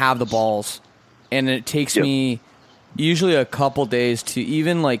I don't have the balls, and it takes me usually a couple days to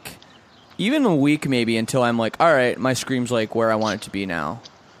even a week maybe until I'm like, all right, my scream's like where I want it to be now.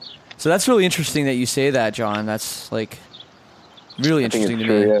 So that's really interesting that you say that, John. That's like really interesting to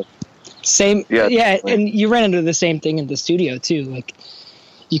me. Yeah. Same, and you ran into the same thing in the studio too. Like,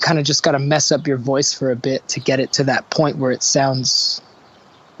 you kind of just got to mess up your voice for a bit to get it to that point where it sounds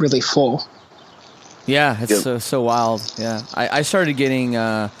really full. Yeah, it's so wild. Yeah, I started getting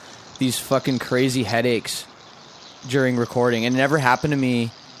these fucking crazy headaches during recording, and it never happened to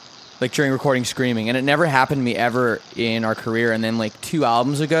me, like during recording screaming, and it never happened to me ever in our career. And then like 2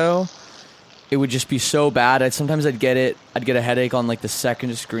 albums ago, it would just be so bad. I'd get a headache on like the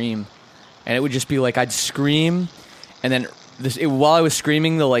second scream, and it would just be like I'd scream, and then while I was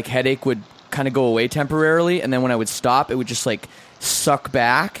screaming, the like headache would kind of go away temporarily, and then when I would stop, it would just like suck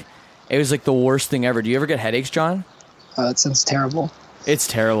back. It was like the worst thing ever. Do you ever get headaches, John? That sounds terrible. It's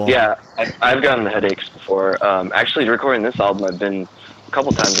terrible. Yeah, I've gotten headaches before. Actually, recording this album, I've been a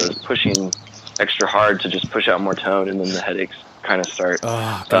couple times I was pushing extra hard to just push out more tone, and then the headaches kind of start.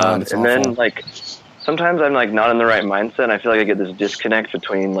 Oh, God, it's and awful. then like sometimes I'm like not in the right mindset, and I feel like I get this disconnect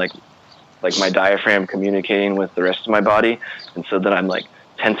between like my diaphragm communicating with the rest of my body, and so then I'm like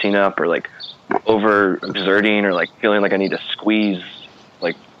tensing up or like over exerting or like feeling like I need to squeeze,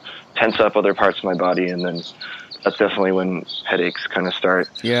 like tense up other parts of my body, and then that's definitely when headaches kind of start.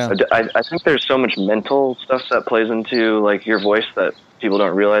 Yeah, I think there's so much mental stuff that plays into like your voice that people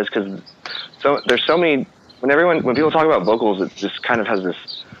don't realize, because there's so many when people talk about vocals, it just kind of has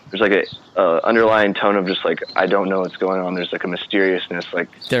this. There's like a underlying tone of just like I don't know what's going on. There's like a mysteriousness. Like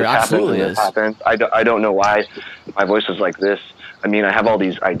there absolutely is. Happens. I don't know why my voice is like this. I mean, I have all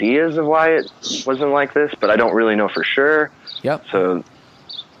these ideas of why it wasn't like this, but I don't really know for sure. Yep. So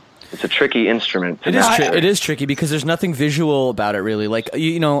it's a tricky instrument. It is tricky because there's nothing visual about it really. Like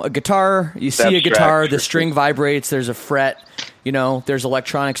you know, a guitar. You see a guitar, the string vibrates. There's a fret. You know, there's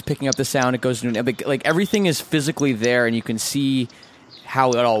electronics picking up the sound. It goes into like everything is physically there, and you can see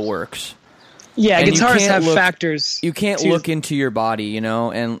how it all works. Yeah, and guitars have factors. You can't look into your body, you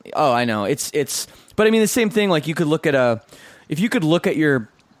know, and I know it's but I mean the same thing, like you could look at if you could look at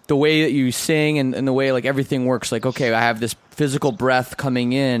the way that you sing and the way like everything works, like okay, I have this physical breath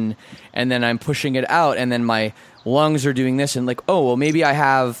coming in and then I'm pushing it out and then my lungs are doing this, and like, oh, well maybe I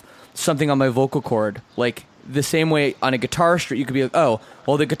have something on my vocal cord. Like the same way on a guitar string, you could be like, oh,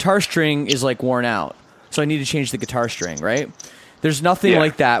 well the guitar string is like worn out, so I need to change the guitar string, right? There's nothing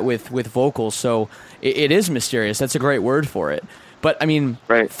like that with vocals, so it is mysterious. That's a great word for it. But, I mean,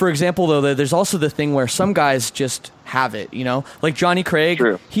 for example, though, there's also the thing where some guys just have it, you know? Like Johnny Craig,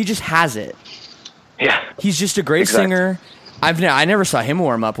 he just has it. Yeah. He's just a great singer. I never saw him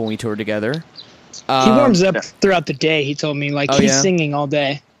warm up when we toured together. He warms up throughout the day, he told me. Like, he's singing all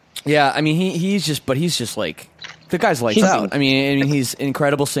day. Yeah, I mean, he's just like, the guy's lights out. I mean, he's an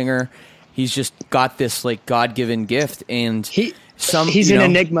incredible singer. He's just got this, like, God-given gift, and... He's an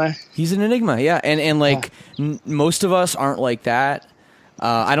enigma. He's an enigma, yeah. And like most of us aren't like that.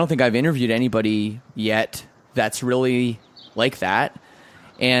 I don't think I've interviewed anybody yet that's really like that.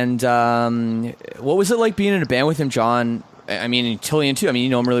 And what was it like being in a band with him, John? I mean, Tillian too. I mean, you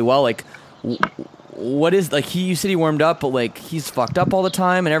know him really well. Like, what is like you said he warmed up, but like he's fucked up all the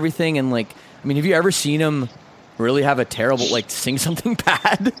time and everything. And like, I mean, have you ever seen him really have a terrible, like, sing something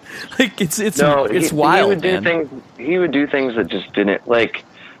bad? Like it's wild. He would do things that just didn't, like,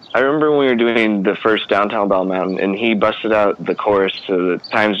 I remember when we were doing the first Downtown Bell Mountain, and he busted out the chorus to the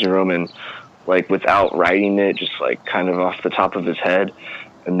Times New Roman, like without writing it, just like kind of off the top of his head,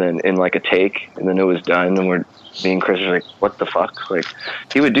 and then in like a take, and then it was done, and me and Chris were like, what the fuck? Like,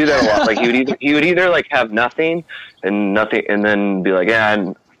 he would do that a lot. Like he would either like have nothing, and then be like,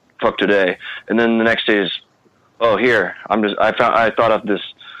 yeah, fuck today, and then the next day is, oh, here, I thought of this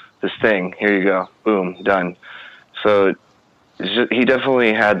thing. Here you go. Boom, done. So he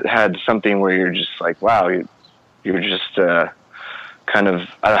definitely had something where you're just like, wow, you're just kind of,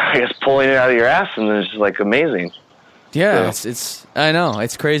 I guess, pulling it out of your ass, and it's just like amazing. Yeah, so. It's I know,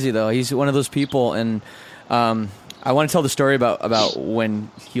 it's crazy though. He's one of those people, and I want to tell the story about when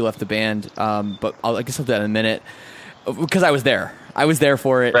he left the band, but I guess I'll do that in a minute because I was there. I was there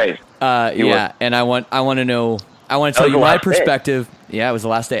for it. Right. Yeah, and I want to know. I want to tell you my perspective. Day. Yeah, it was the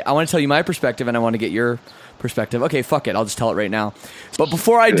last day. I want to tell you my perspective, and I want to get your perspective. Okay, fuck it. I'll just tell it right now. But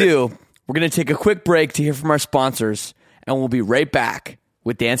before I do, we're going to take a quick break to hear from our sponsors, and we'll be right back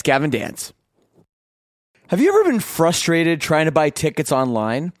with Dance Gavin Dance. Have you ever been frustrated trying to buy tickets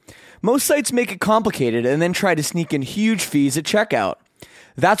online? Most sites make it complicated and then try to sneak in huge fees at checkout.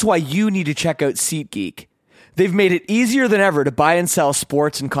 That's why you need to check out SeatGeek. They've made it easier than ever to buy and sell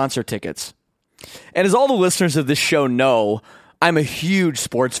sports and concert tickets. And as all the listeners of this show know, I'm a huge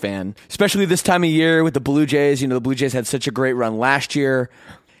sports fan, especially this time of year with the Blue Jays. You know, the Blue Jays had such a great run last year.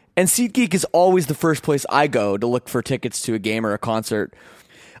 And SeatGeek is always the first place I go to look for tickets to a game or a concert.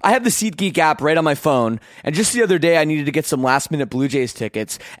 I have the SeatGeek app right on my phone, and just the other day I needed to get some last-minute Blue Jays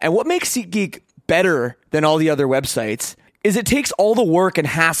tickets. And what makes SeatGeek better than all the other websites is it takes all the work and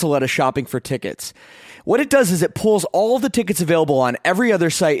hassle out of shopping for tickets. What it does is it pulls all of the tickets available on every other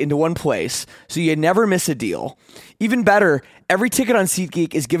site into one place, so you never miss a deal. Even better, every ticket on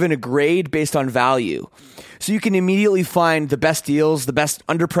SeatGeek is given a grade based on value, so you can immediately find the best deals, the best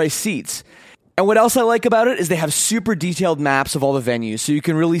underpriced seats. And what else I like about it is they have super detailed maps of all the venues, so you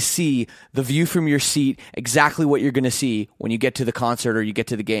can really see the view from your seat, exactly what you're going to see when you get to the concert or you get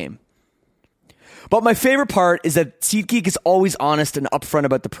to the game. But my favorite part is that SeatGeek is always honest and upfront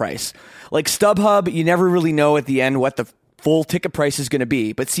about the price. Like StubHub, you never really know at the end what the full ticket price is going to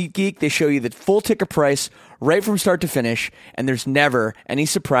be. But SeatGeek, they show you the full ticket price right from start to finish, and there's never any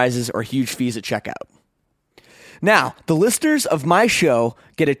surprises or huge fees at checkout. Now, the listeners of my show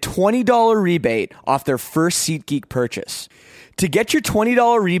get a $20 rebate off their first SeatGeek purchase. To get your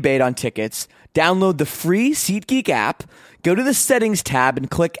 $20 rebate on tickets, download the free SeatGeek app, go to the settings tab and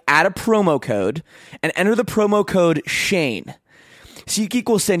click add a promo code and enter the promo code Shane. SeatGeek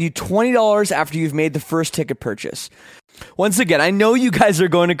will send you $20 after you've made the first ticket purchase. Once again, I know you guys are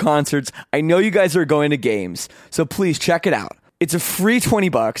going to concerts. I know you guys are going to games. So please check it out. It's a free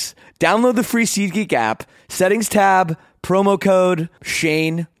 $20. Download the free SeatGeek app, settings tab, promo code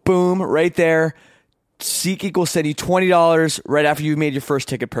Shane, boom, right there. SeatGeek will send you $20 right after you've made your first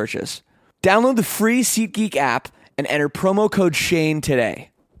ticket purchase. Download the free SeatGeek app and enter promo code Shane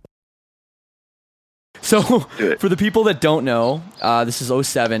today. So, for the people that don't know, this is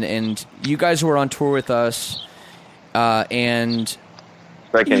 07, and you guys were on tour with us, and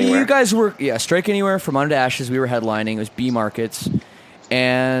Strike Anywhere. You guys were, Strike Anywhere, From Under to Ashes, we were headlining, it was B Markets,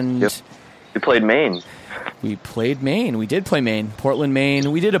 and... Yep. We played Maine. We played Maine, we did play Maine, Portland,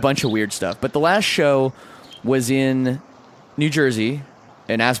 Maine, we did a bunch of weird stuff, but the last show was in New Jersey,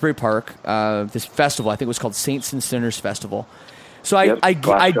 in Asbury Park, this festival, I think it was called Saints and Sinners Festival. So I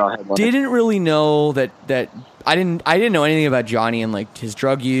didn't really know that I didn't know anything about Johnny and like his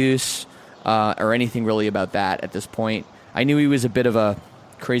drug use or anything really about that at this point. I knew he was a bit of a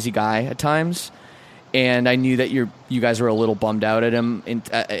crazy guy at times, and I knew that you guys were a little bummed out at him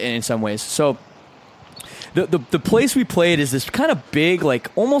in some ways. So the place we played is this kind of big,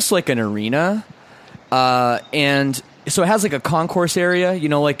 like almost like an arena, and so it has like a concourse area, you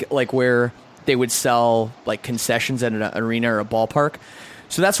know, like where they would sell like concessions at an arena or a ballpark.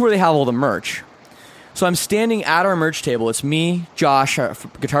 So that's where they have all the merch. So I'm standing at our merch table. It's me, Josh, a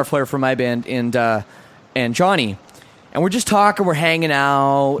guitar player from my band, and Johnny. And we're just talking, we're hanging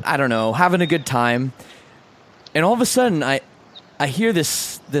out, I don't know, having a good time. And all of a sudden I hear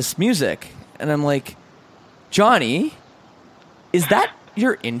this music, and I'm like, Johnny, is that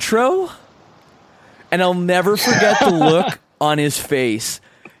your intro? And I'll never forget the look on his face.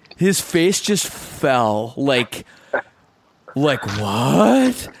 His face just fell like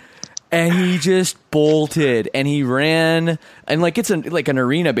what? And he just bolted and he ran, and like it's like an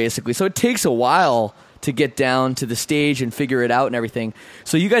arena basically. So it takes a while to get down to the stage and figure it out and everything.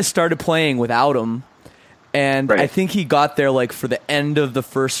 So you guys started playing without him, and right. I think he got there like for the end of the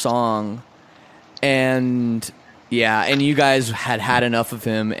first song, and you guys had enough of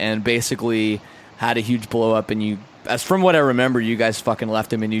him and basically had a huge blow up, and as from what I remember, you guys fucking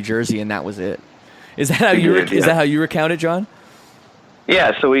left him in New Jersey, and that was it. Is that how you recount it, John?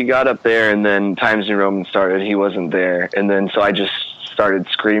 Yeah, so we got up there, and then Times New Roman started. He wasn't there, and then so I just started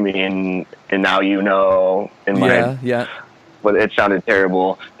screaming, and now you know, in my but it sounded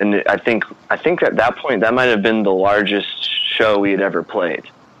terrible. And I think at that point that might have been the largest show we had ever played.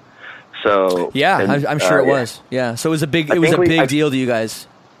 So I'm sure it was. Yeah, so it was a big deal to you guys.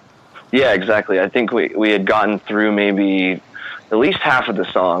 Yeah, exactly. I think we had gotten through maybe at least half of the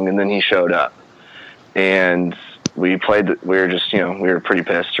song, and then he showed up, and we played. We were just, we were pretty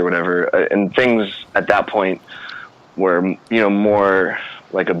pissed or whatever, and things at that point were, more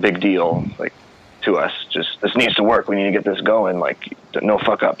like a big deal, like to us. Just this needs to work. We need to get this going. Like no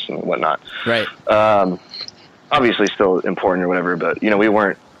fuck ups and whatnot. Right. Obviously, still important or whatever, but we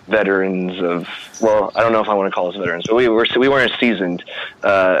weren't veterans of, well, I don't know if I want to call us veterans, but we weren't as seasoned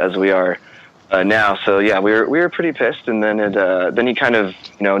as we are now. So yeah, we were pretty pissed, and then then he kind of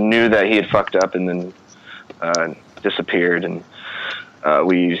knew that he had fucked up, and then disappeared, and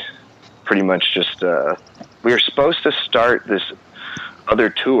we pretty much just we were supposed to start this other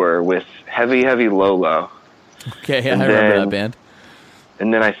tour with Heavy Heavy Lolo. Okay, yeah, I remember that band.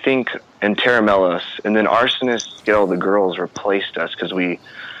 And then I think and Taramellos, and then Arsonist Get All the Girls replaced us because we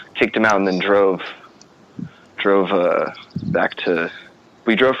kicked them out and then drove back to.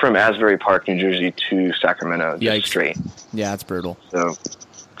 We drove from Asbury Park, New Jersey to Sacramento just straight. Yeah, it's brutal. So,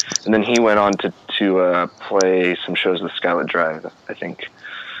 and then he went on to play some shows with Skylit Drive, I think.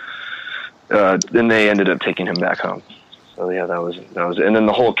 Then they ended up taking him back home. So yeah, that was it. And then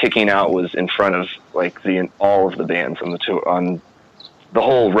the whole kicking out was in front of like all of the bands on the tour, on the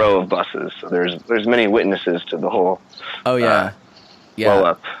whole row of buses. So there's many witnesses to the whole. Oh yeah, blow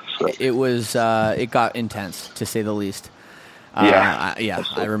up. So. It was it got intense, to say the least. I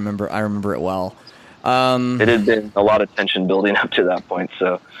remember it well. It had been a lot of tension building up to that point,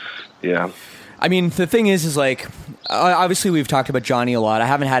 so yeah. I mean, the thing is like, obviously we've talked about Johnny a lot. I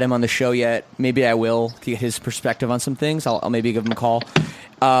haven't had him on the show yet. Maybe I will to get his perspective on some things. I'll maybe give him a call.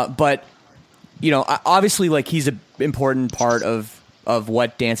 But you know, obviously, like he's an important part of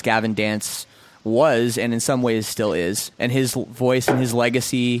what Dance Gavin Dance was, and in some ways still is, and his voice and his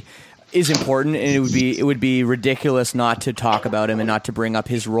legacy is important, and it would be ridiculous not to talk about him and not to bring up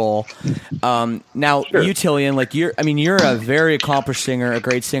his role. Now, sure. You, Tillian, like you're a very accomplished singer, a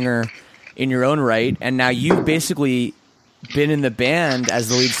great singer in your own right, and now you've basically been in the band as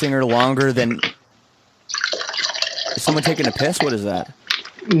the lead singer longer than. Is someone taking a piss? What is that?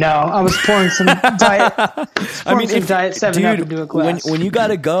 No, I was pouring some diet. Diet 7-Up into a glass. When you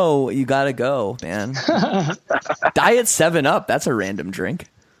gotta go, man. Diet 7-Up. That's a random drink.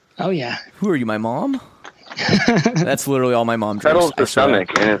 Oh yeah. Who are you, my mom? That's literally all my mom drinks. Settles the stomach,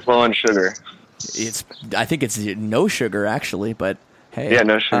 and it's low on sugar. I think it's no sugar actually, but hey. Yeah,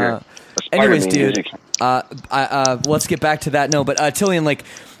 no sugar. Anyways, dude. Let's get back to that. No, but Tillian, like,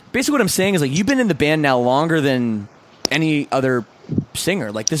 basically what I'm saying is like you've been in the band now longer than any other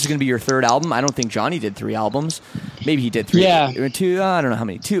singer. Like this is going to be your third album. I don't think Johnny did 3 albums. Maybe he did 3. Yeah. 2. I don't know how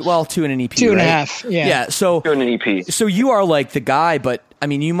many. 2. Well, 2 and an EP. 2 and right? a half. Yeah. Yeah. So 2 and an EP. So you are like the guy, but I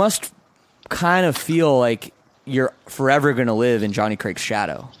mean, you must kind of feel like you're forever going to live in Johnny Craig's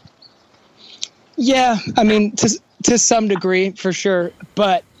shadow. Yeah, I mean, to some degree, for sure.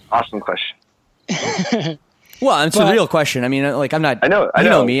 But awesome question. Well, it's a real question. I mean, like I'm not. I know. You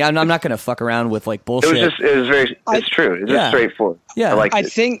know me. I'm not going to fuck around with like bullshit. It's true. It's just straightforward. Yeah. I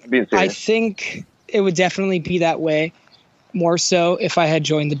think it would definitely be that way, more so if I had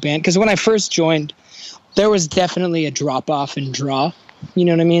joined the band. Because when I first joined, there was definitely a drop off in draw. You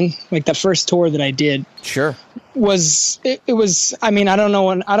know what I mean? Like the first tour that I did, sure, was. I mean, I don't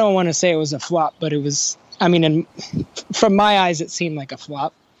want to say it was a flop, but it was. I mean, from my eyes, it seemed like a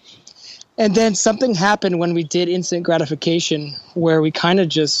flop. And then something happened when we did Instant Gratification, where we kind of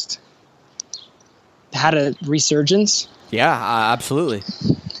just had a resurgence. Yeah, absolutely.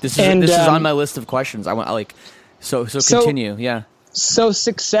 This is on my list of questions. I want so continue. Yeah. So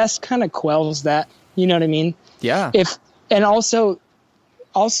success kind of quells that. You know what I mean? Yeah.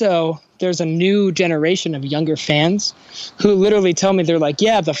 Also, there's a new generation of younger fans who literally tell me, they're like,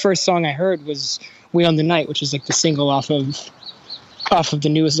 yeah, the first song I heard was We Own the Night, which is like the single off of the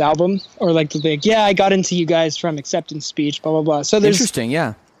newest album. Or like, yeah, I got into you guys from Acceptance Speech, blah, blah, blah. So interesting,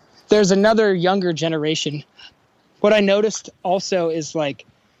 yeah. There's another younger generation. What I noticed also is like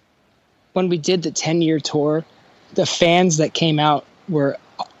when we did the 10-year tour, the fans that came out were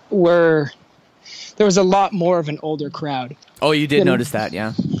there was a lot more of an older crowd. Oh, you did notice that,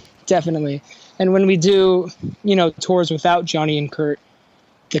 yeah. Definitely. And when we do, tours without Johnny and Kurt,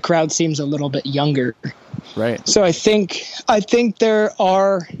 the crowd seems a little bit younger. Right. So I think there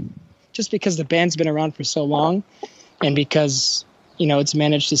are, just because the band's been around for so long and because, it's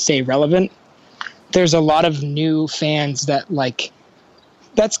managed to stay relevant, there's a lot of new fans that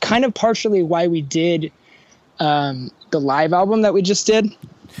that's kind of partially why we did the live album that we just did.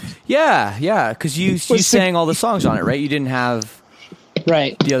 Yeah, because you sang all the songs on it, right? You didn't have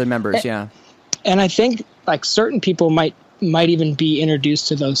the other members, yeah. And I think certain people might even be introduced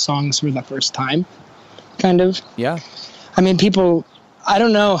to those songs for the first time, kind of. Yeah. I mean, people, I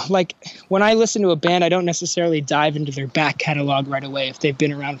don't know, when I listen to a band, I don't necessarily dive into their back catalog right away if they've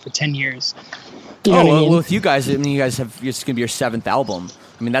been around for 10 years. You know what I mean? Well, with you guys, you guys have, it's going to be your 7th album.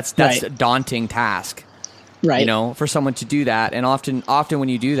 I mean, that's a daunting task. Right. For someone to do that. And often when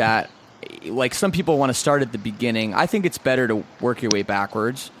you do that, some people want to start at the beginning. I think it's better to work your way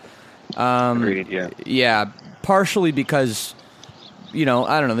backwards. Agreed, yeah. Yeah, partially because, I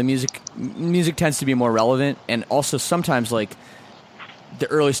don't know, the music tends to be more relevant. And also sometimes, the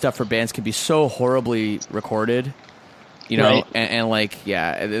early stuff for bands can be so horribly recorded. you know, Right. and like,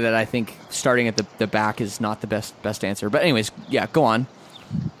 yeah, that I think starting at the back is not the best answer. But anyways, yeah, go on.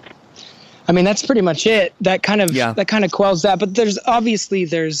 I mean, that's pretty much it. That kind of quells that. But there's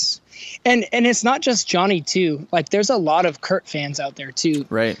and it's not just Johnny too. Like there's a lot of Kurt fans out there too,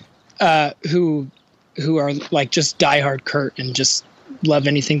 Right. Who are like just diehard Kurt and just love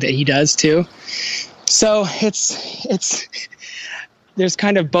anything that he does too. So it's there's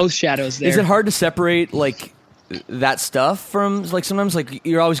kind of both shadows there. Is it hard to separate like that stuff from like sometimes like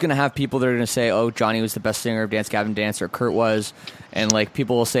you're always going to have people that are going to say, oh, Johnny was the best singer of Dance Gavin Dance, or Kurt was, and like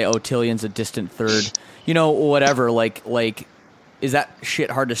people will say, oh, Tillion's a distant third, you know, whatever. Like is that shit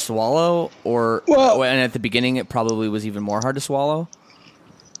hard to swallow, or and at the beginning it probably was even more hard to swallow?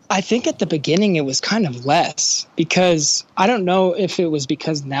 I think at the beginning it was kind of less, because I don't know if it was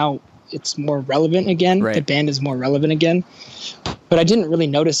because now it's more relevant again. Right. The band is more relevant again, but I didn't really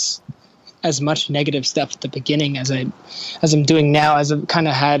notice as much negative stuff at the beginning as I'm doing now, as I've kind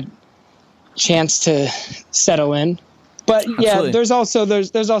of had chance to settle in. But yeah, Absolutely. there's also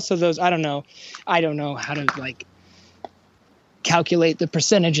those, I don't know how to like calculate the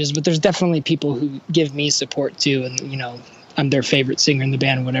percentages, but there's definitely people who give me support too. And, you know, I'm their favorite singer in the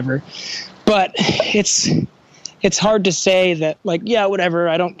band or whatever, but it's hard to say that like, yeah, whatever,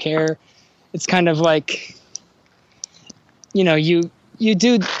 I don't care. It's kind of like, you know, you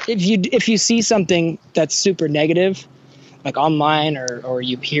do, if you see something that's super negative, like online or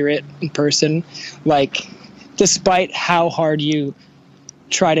you hear it in person, like despite how hard you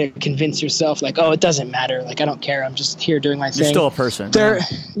try to convince yourself like, oh, it doesn't matter, like I don't care, I'm just here doing my thing. You're still a person.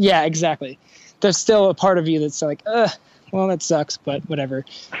 Yeah, exactly. There's still a part of you that's like, well, that sucks, but whatever.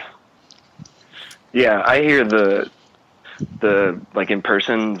 Yeah, I hear the like in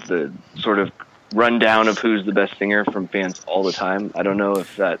person, the sort of rundown of who's the best singer from fans all the time. I don't know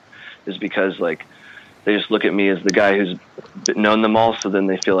if that is because like they just look at me as the guy who's known them all, so then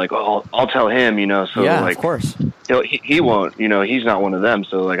they feel like, oh, I'll tell him, you know. So yeah, like, of course, he won't, you know, he's not one of them.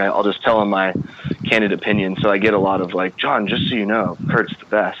 So like, I'll just tell him my candid opinion. So I get a lot of like, John, just so you know, Kurt's the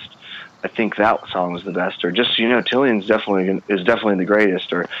best. I think that song was the best, or just so you know, Tillion's definitely the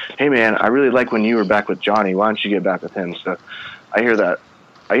greatest, or hey man, I really like when you were back with Johnny. Why don't you get back with him? So I hear that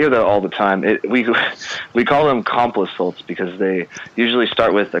all the time. We call them complissults because they usually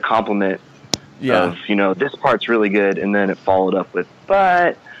start with a compliment of, you know, this part's really good, and then it followed up with,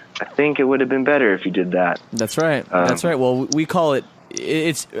 but I think it would have been better if you did that. That's right. That's right. Well, we call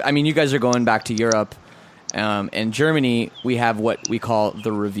it's. I mean, you guys are going back to Europe. In Germany, we have what we call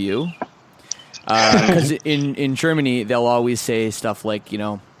the review. Because in Germany, they'll always say stuff like, you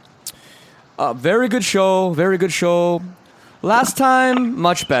know, very good show. Last time,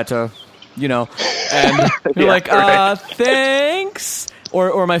 much better, you know. And you're like, thanks.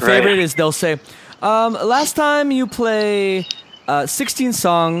 Or my favorite is they'll say, last time you play 16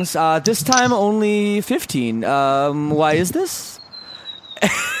 songs, this time only 15. Why is this?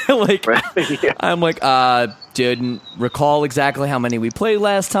 Like, yeah. I'm like, didn't recall exactly how many we played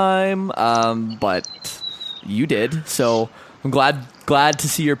last time, but you did, so I'm glad to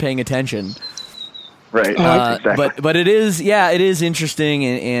see you're paying attention. Right. Exactly. But it is interesting,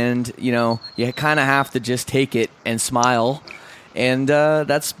 and you know, you kind of have to just take it and smile, and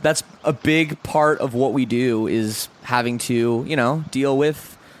that's a big part of what we do, is having to, you know, deal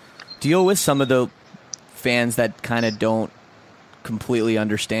with some of the fans that kind of don't completely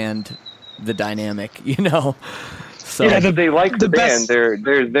understand the dynamic, you know. So yeah, they like the band.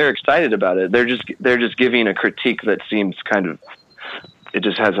 They're excited about it. They're just giving a critique that seems kind of, it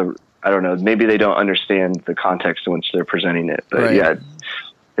just has a, I don't know, maybe they don't understand the context in which they're presenting it. But right. Yeah,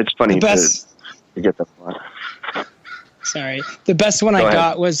 it's funny to get that one. Sorry, the best one I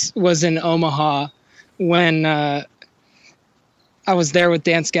got was in Omaha when I was there with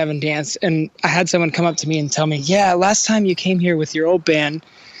Dance Gavin Dance, and I had someone come up to me and tell me, yeah, last time you came here with your old band,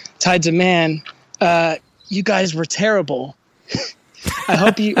 Tides of Man, you guys were terrible. I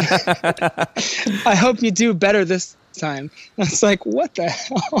hope you do better this time. I was like, what the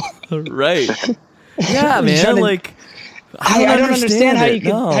hell? Right. Yeah, man. Like, I don't understand how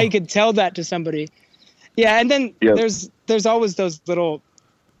you could tell that to somebody. Yeah, and then there's always those little.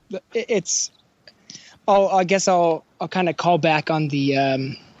 I guess I'll kind of call back on the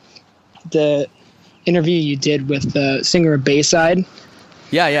interview you did with the singer of Bayside.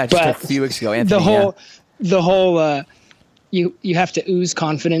 Yeah, just a few weeks ago, Anthony. The whole you have to ooze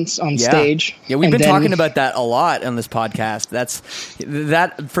confidence on stage. Yeah, we've been talking about that a lot on this podcast.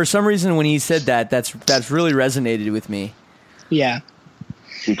 That for some reason when he said that's really resonated with me. Yeah.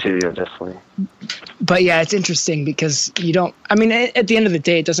 Me too, yeah, definitely. But yeah, it's interesting because you don't. I mean, at the end of the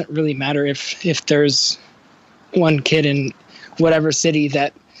day, it doesn't really matter if there's one kid in whatever city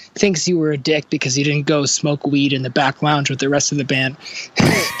that thinks you were a dick because you didn't go smoke weed in the back lounge with the rest of the band.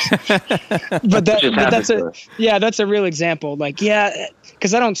 That's a real example. Like, yeah,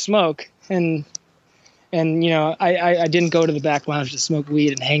 because I don't smoke, and you know, I didn't go to the back lounge to smoke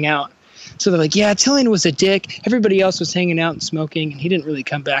weed and hang out. So they're like, yeah, Tillian was a dick. Everybody else was hanging out and smoking, and he didn't really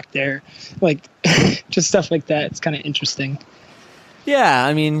come back there. Like, just stuff like that. It's kind of interesting. Yeah,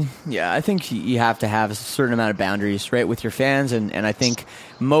 I mean, yeah, I think you have to have a certain amount of boundaries, right, with your fans, and I think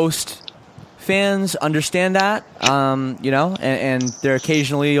most fans understand that, you know, and there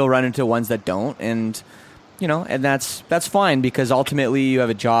occasionally you'll run into ones that don't, and, you know, and that's fine, because ultimately you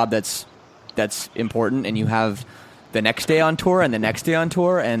have a job that's important, and you have the next day on tour and the next day on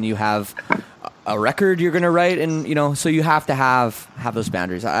tour, and you have a record you're going to write, and, you know, so you have to have those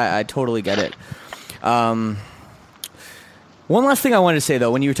boundaries. I totally get it. One last thing I wanted to say,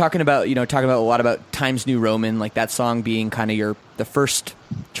 though, when you were talking about a lot about Times New Roman, like that song being kind of the first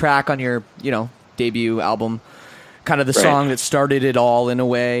track on your, you know, debut album, kind of the song that started it all in a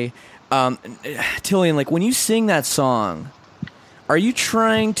way. Tillian, like when you sing that song, are you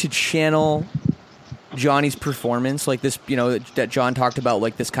trying to channel Johnny's performance, like this, you know, that John talked about,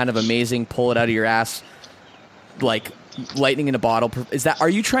 like this kind of amazing pull it out of your ass, like lightning in a bottle? Are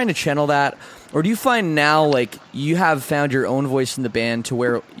you trying to channel that? Or do you find now, like, you have found your own voice in the band to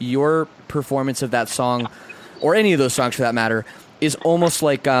where your performance of that song, or any of those songs for that matter, is almost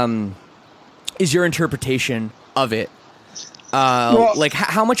like, is your interpretation of it? Like,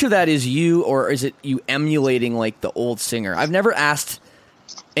 how much of that is you, or is it you emulating, like, the old singer? I've never asked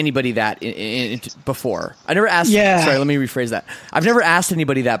anybody that before. I never asked... Yeah. Sorry, let me rephrase that. I've never asked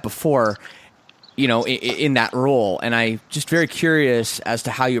anybody that before, you know, in that role, and I'm just very curious as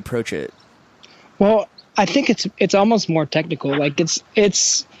to how you approach it. Well, I think it's almost more technical. Like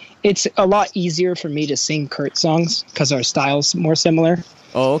it's a lot easier for me to sing Kurt songs because our style's more similar.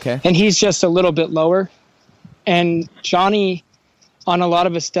 Oh, okay. And he's just a little bit lower. And Johnny, on a lot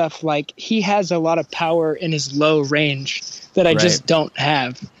of his stuff, like he has a lot of power in his low range that I just don't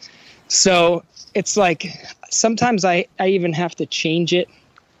have. So it's like sometimes I even have to change it,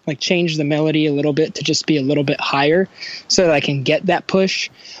 like change the melody a little bit to just be a little bit higher so that I can get that push.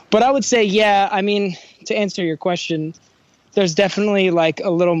 But I would say, yeah, I mean, to answer your question, there's definitely like a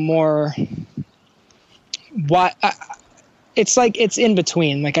little more it's like it's in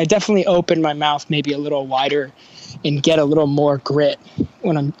between. Like I definitely open my mouth maybe a little wider and get a little more grit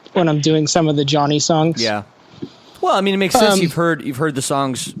when I'm doing some of the Johnny songs. Yeah. Well, I mean, it makes sense. You've heard the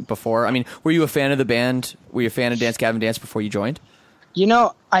songs before. I mean, were you a fan of the band? Were you a fan of Dance Gavin Dance before you joined? You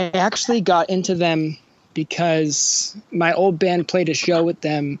know, I actually got into them because my old band played a show with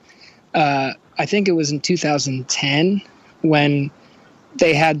them. I think it was in 2010 when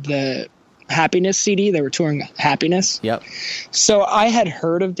they had the Happiness CD. They were touring Happiness. Yep. So I had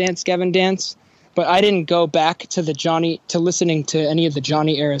heard of Dance Gavin Dance, but I didn't go back to listening to any of the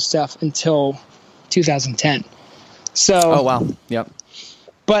Johnny era stuff until 2010. So. Oh wow. Yep.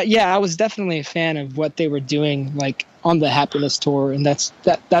 But yeah, I was definitely a fan of what they were doing, like on the Happiness tour, and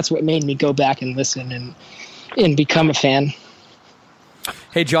that's what made me go back and listen and become a fan.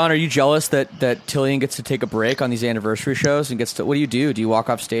 Hey John, are you jealous that Tillian gets to take a break on these anniversary shows and gets to? What do? Do you walk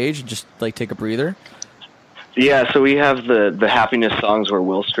off stage and just like take a breather? Yeah, so we have the Happiness songs where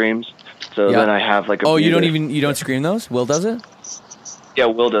Will screams. So then I have like a. Oh, breather. You don't scream those? Will does it? Yeah,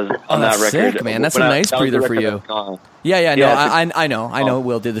 Will does it on that record. Sick, man. That's a nice breather for you. Yeah. No, I know.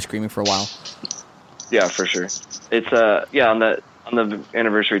 Will did the screaming for a while. Yeah, for sure. It's on the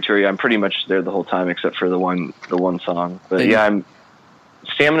anniversary tour. Yeah, I'm pretty much there the whole time except for the one song. But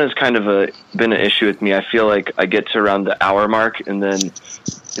stamina's kind of been an issue with me. I feel like I get to around the hour mark, and then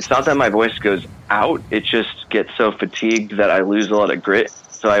it's not that my voice goes out. It just gets so fatigued that I lose a lot of grit.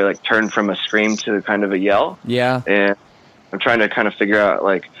 So I like turn from a scream to kind of a yell. Yeah. And I'm trying to kind of figure out,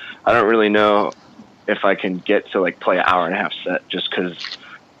 like, I don't really know if I can get to, like, play an hour and a half set just because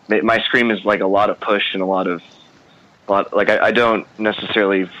my scream is, like, a lot of push and a lot like, I don't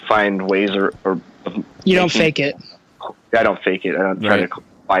necessarily find ways or you don't fake it. I don't fake it. I don't try to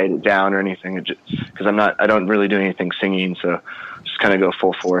quiet it down or anything because I don't really do anything singing, so just kind of go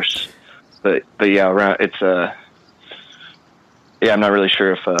full force. But yeah, I'm not really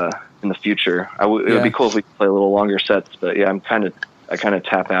sure if in the future it would be cool if we could play a little longer sets. But yeah, I kind of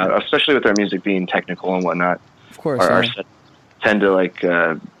tap out, especially with our music being technical and whatnot. Of course, our sets tend to like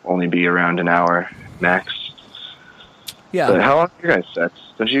only be around an hour max. Yeah. But how long are your guys' sets?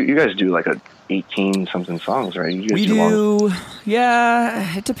 Don't you guys do like 18 something songs, right? We do.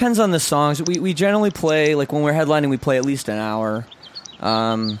 Yeah, it depends on the songs. We generally play, like when we're headlining, we play at least an hour.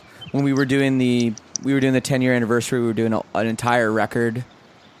 When we were doing the we were doing the 10-year anniversary. We were doing an entire record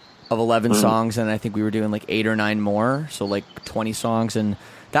of 11 songs, and I think we were doing like 8 or 9 more, so like 20 songs, and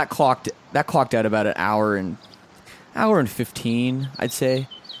that clocked out about an hour and 15, I'd say.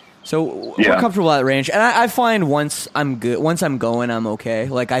 So we're comfortable at that range, and I find once I'm going, I'm okay.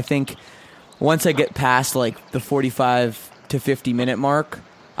 Like I think once I get past like the 45 to 50 minute mark,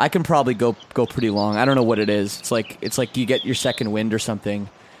 I can probably go pretty long. I don't know what it is. It's like you get your second wind or something,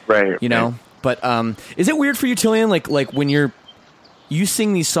 right? You know. But is it weird for you, Tillian? Like when you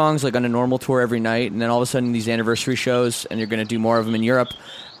sing these songs like on a normal tour every night, and then all of a sudden these anniversary shows, and you're going to do more of them in Europe.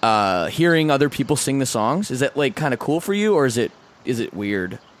 Hearing other people sing the songs, is that like kind of cool for you, or is it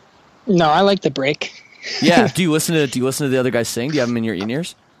weird? No, I like the break. Yeah. Do you listen to the other guys sing? Do you have them in your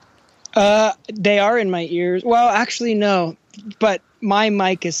in-ears? They are in my ears. Well, actually, no. But my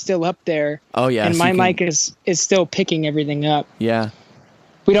mic is still up there. Oh yeah, and my mic is still picking everything up. Yeah.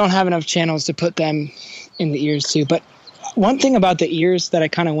 We don't have enough channels to put them in the ears too, but. One thing about the ears that I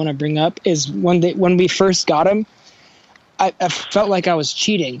kind of want to bring up is when we first got them, I felt like I was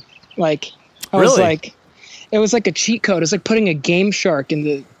cheating. Like I was like, it was like a cheat code. It's like putting a Game Shark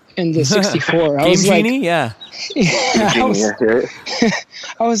in the 64. I was Genie? Like, yeah.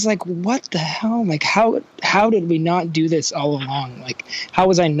 I was like, what the hell? Like how did we not do this all along? Like how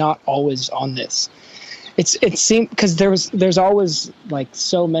was I not always on this? It seemed because there's always like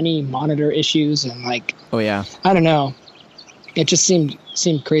so many monitor issues and like oh yeah, I don't know. It just seemed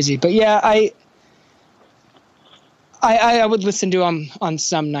crazy, but yeah, I would listen to them on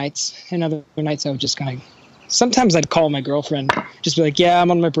some nights, and other nights I would just kind of. Sometimes I'd call my girlfriend, just be like, "Yeah,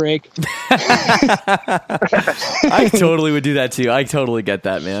 I'm on my break." I totally would do that too. I totally get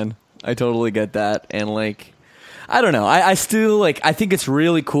that, man. I totally get that, and like, I don't know. I still like. I think it's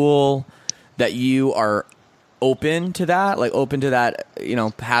really cool that you are open to that, you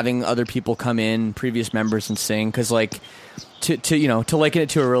know, having other people come in, previous members, and sing, because like. To you know, to liken it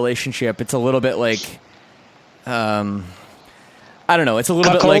to a relationship, it's a little bit like, I don't know, it's a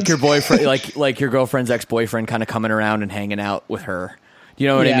little bit like your boyfriend, like your girlfriend's ex-boyfriend, kind of coming around and hanging out with her. You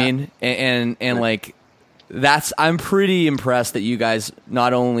know what I mean? And like I'm pretty impressed that you guys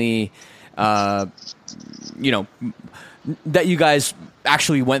not only, you know, that you guys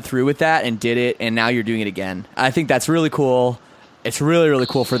actually went through with that and did it, and now you're doing it again. I think that's really cool. It's really, really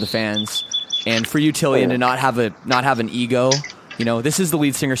cool for the fans. And for you, Tillian, to not have an ego, you know, this is the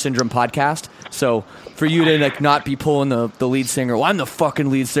Lead Singer Syndrome podcast. So for you to like not be pulling the lead singer, well, I'm the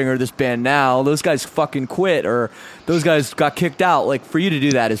fucking lead singer of this band now. Those guys fucking quit, or those guys got kicked out. Like for you to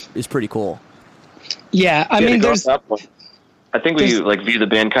do that is pretty cool. Yeah, I mean, I think we like view the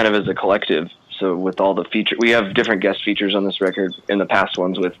band kind of as a collective. So with all the we have different guest features on this record in the past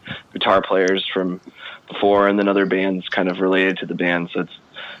ones with guitar players from before, and then other bands kind of related to the band. So it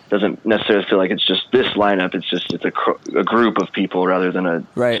doesn't necessarily feel like it's just this lineup. It's a group of people rather than a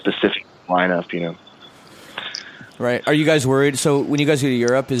specific lineup, you know. Right. Are you guys worried? So when you guys go to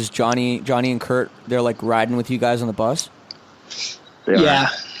Europe, is Johnny and Kurt, they're like riding with you guys on the bus? Yeah.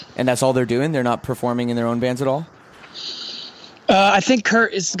 And that's all they're doing? They're not performing in their own bands at all? I think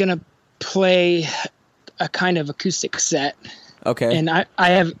Kurt is going to play a kind of acoustic set. Okay. And I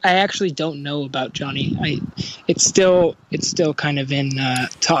actually don't know about Johnny. It's still kind of in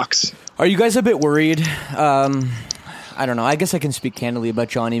talks. Are you guys a bit worried? I don't know. I guess I can speak candidly about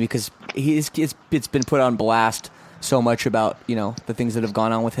Johnny because it's been put on blast so much about, you know, the things that have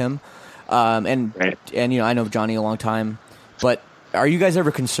gone on with him. And you know, I know Johnny a long time, but are you guys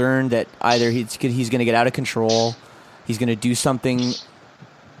ever concerned that either he's going to get out of control, he's going to do something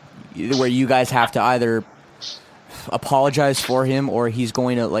where you guys have to either apologize for him, or he's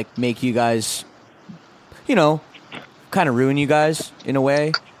going to like make you guys, you know, kind of ruin you guys in a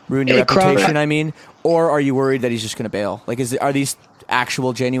way, ruin your reputation? I mean, or are you worried that he's just going to bail? Like, are these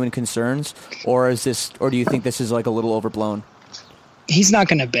actual genuine concerns, or do you think this is like a little overblown? He's not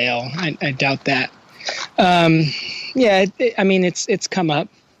going to bail. I doubt that. Yeah, I mean, it's come up.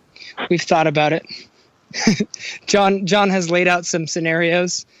 We've thought about it. John has laid out some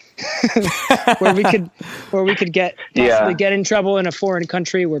scenarios where we could get in trouble in a foreign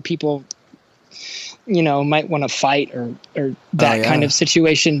country where people, you know, might want to fight or that kind of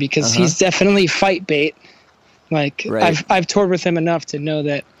situation, because he's definitely fight bait. Like I've toured with him enough to know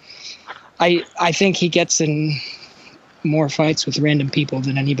that I think he gets in more fights with random people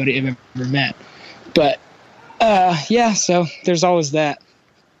than anybody I've ever met. But so there's always that.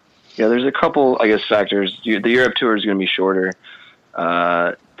 Yeah, there's a couple, I guess, factors. The Europe tour is going to be shorter.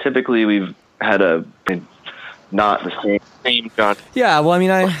 Typically, we've had not the same John. Yeah, well, I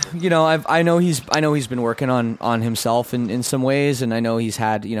mean, I know he's been working on himself in some ways, and I know he's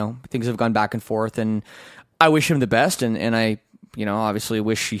had, things have gone back and forth, and I wish him the best, and I, obviously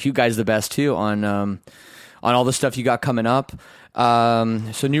wish you guys the best too on all the stuff you got coming up.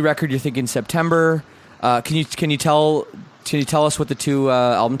 So new record, you're thinking September. Can you tell us what the two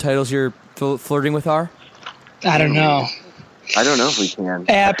album titles you're flirting with are? I don't know. I don't know if we can.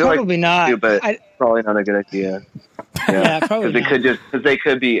 Yeah, probably not. Do, but probably not a good idea. Yeah, probably. Because they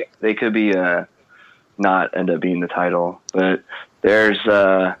could be not end up being the title. But there's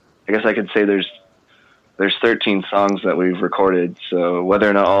I guess I could say there's 13 songs that we've recorded. So whether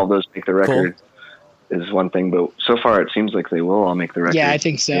or not all of those make the record is one thing. But so far it seems like they will all make the record. Yeah, I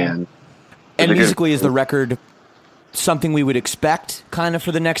think so. And musically, is the record something we would expect kind of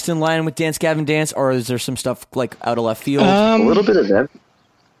for the next in line with Dance Gavin Dance, or is there some stuff like out of left field? A little bit of that.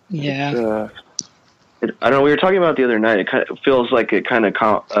 Yeah. I don't know. We were talking about it the other night. It kind of feels like it kind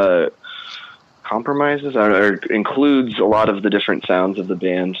of compromises or includes a lot of the different sounds of the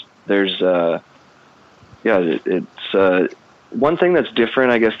band. There's, it's one thing that's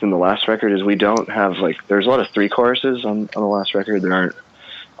different, I guess, than the last record is we don't have there's a lot of 3 choruses on the last record. There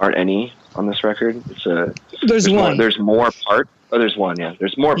aren't any on this record. There's one. There's more parts. Oh, there's one. Yeah,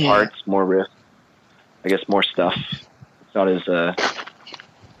 there's more parts, more riff. I guess more stuff. It's not as.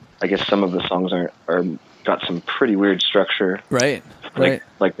 I guess some of the songs are got some pretty weird structure. Right.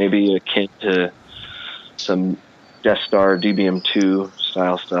 Like maybe akin to some Death Star DBM2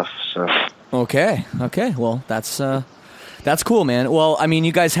 style stuff. So. Okay. Well, that's cool, man. Well, I mean,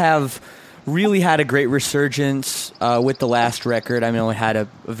 you guys have really had a great resurgence with the last record. I mean, we had a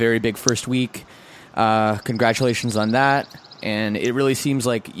very big first week. Congratulations on that. And it really seems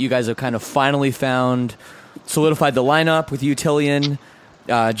like you guys have kind of finally solidified the lineup with Utillion.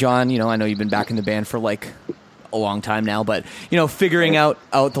 John, I know you've been back in the band for a long time now, but figuring out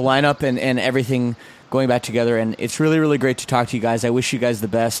the lineup and everything going back together, and it's really, really great to talk to you guys. I wish you guys the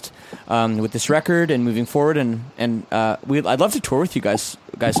best with this record and moving forward, and I'd love to tour with you guys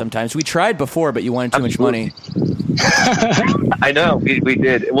sometimes. We tried before, but you wanted too much money. I know, we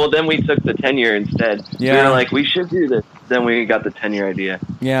did. Well, then we took the 10-year instead. Yeah. We were like, we should do this. Then we got the 10-year idea.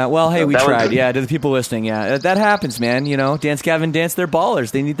 Yeah, well, hey, we tried. Yeah, to the people listening, yeah. That happens, man. Dance Gavin Dance, they're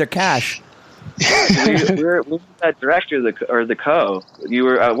ballers. They need their cash. we were that director, the co. You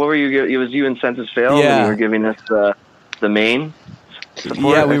were, what were you? It was you and Senses Fail. Yeah. And you were giving us the main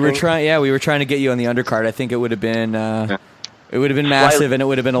support, yeah, we were trying. Yeah, we were trying to get you on the undercard. I think it would have been. It would have been massive, and it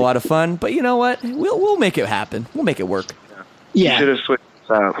would have been a lot of fun. But you know what? We'll make it happen. We'll make it work. Yeah. You should have switched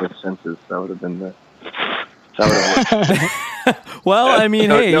out with Senses. That would have been the. That would have worked. Well, I mean,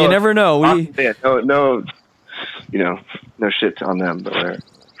 hey, you never know. No shit on them, but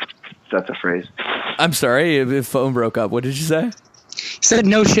that's a phrase. I'm sorry, the phone broke up. What did you say? Said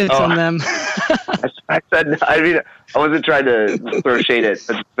no shits on them. I said, I wasn't trying to throw shade at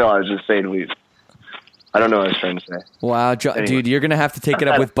Phil. I was just saying I don't know what I was trying to say. Wow, John, anyway. Dude, you're going to have to take it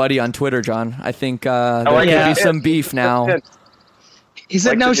up with Buddy on Twitter, John. I think there could be some beef now. He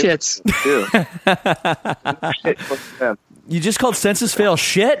said no shits. You just called Senses Fail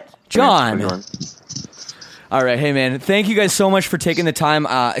shit? John. All right. Hey, man, thank you guys so much for taking the time,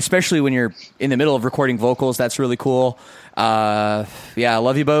 especially when you're in the middle of recording vocals. That's really cool. I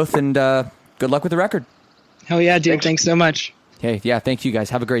love you both, and good luck with the record. Hell yeah, dude. Thanks so much. Hey, yeah, thank you guys.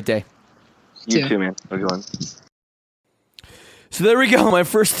 Have a great day. You too, man. Have a good one. So there we go. My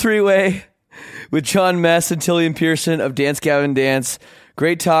first 3-way with John Mess and Tillian Pearson of Dance Gavin Dance.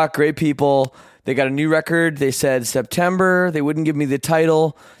 Great talk, great people. They got a new record. They said September. They wouldn't give me the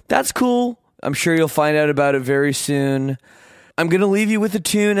title. That's cool. I'm sure you'll find out about it very soon. I'm going to leave you with a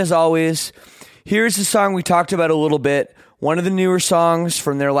tune, as always. Here's the song we talked about a little bit. One of the newer songs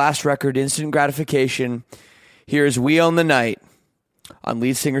from their last record, Instant Gratification. Here's We Own the Night on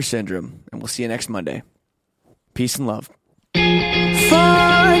Lead Singer Syndrome. And we'll see you next Monday. Peace and love. Forget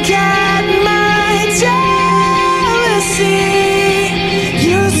my jealousy.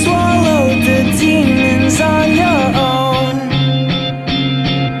 You swallowed the demons on your own.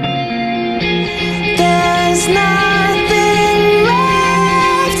 There's nothing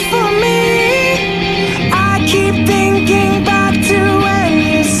left for me. I keep thinking back to when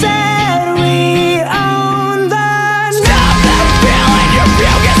you said we own the night. Stop that feeling, your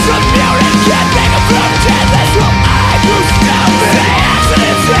view gets remuted. Can't think of pretend this will I do stupid. Say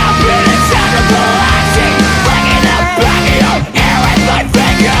accidents happen, it's terrible acting. Like in the back of your ear with my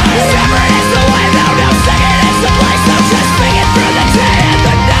fingers. Separate is the way though, no second is the place. I'm just thinking through the day and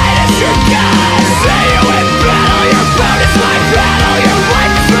the night is your God. Say you in battle.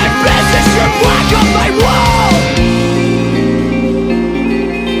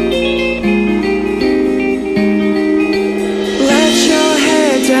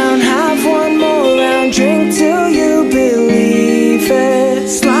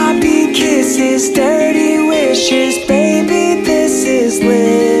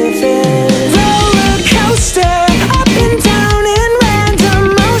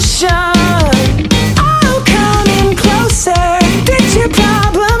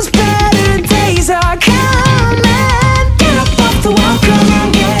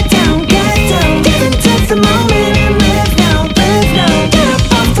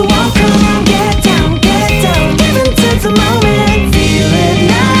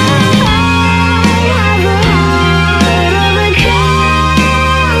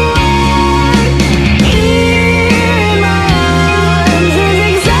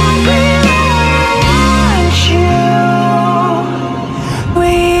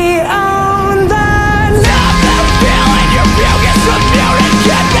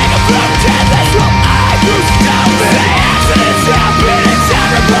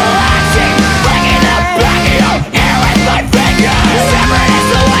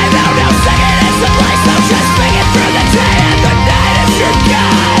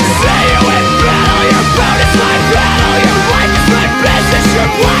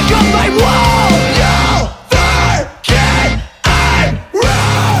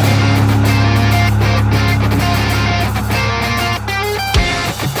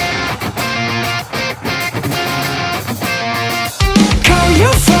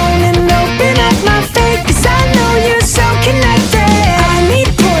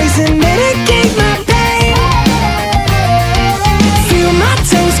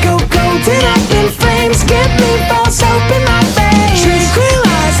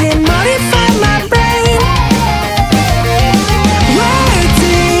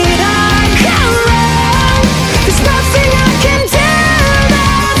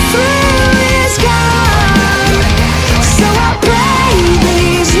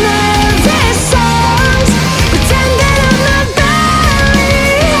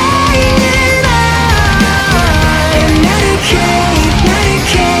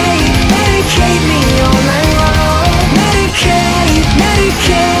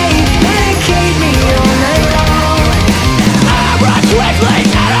 quickly,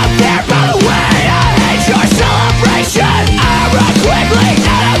 I don't care by the way I hate your celebration. I run quickly,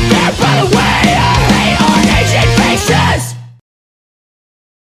 I don't care by the way I hate our aging faces.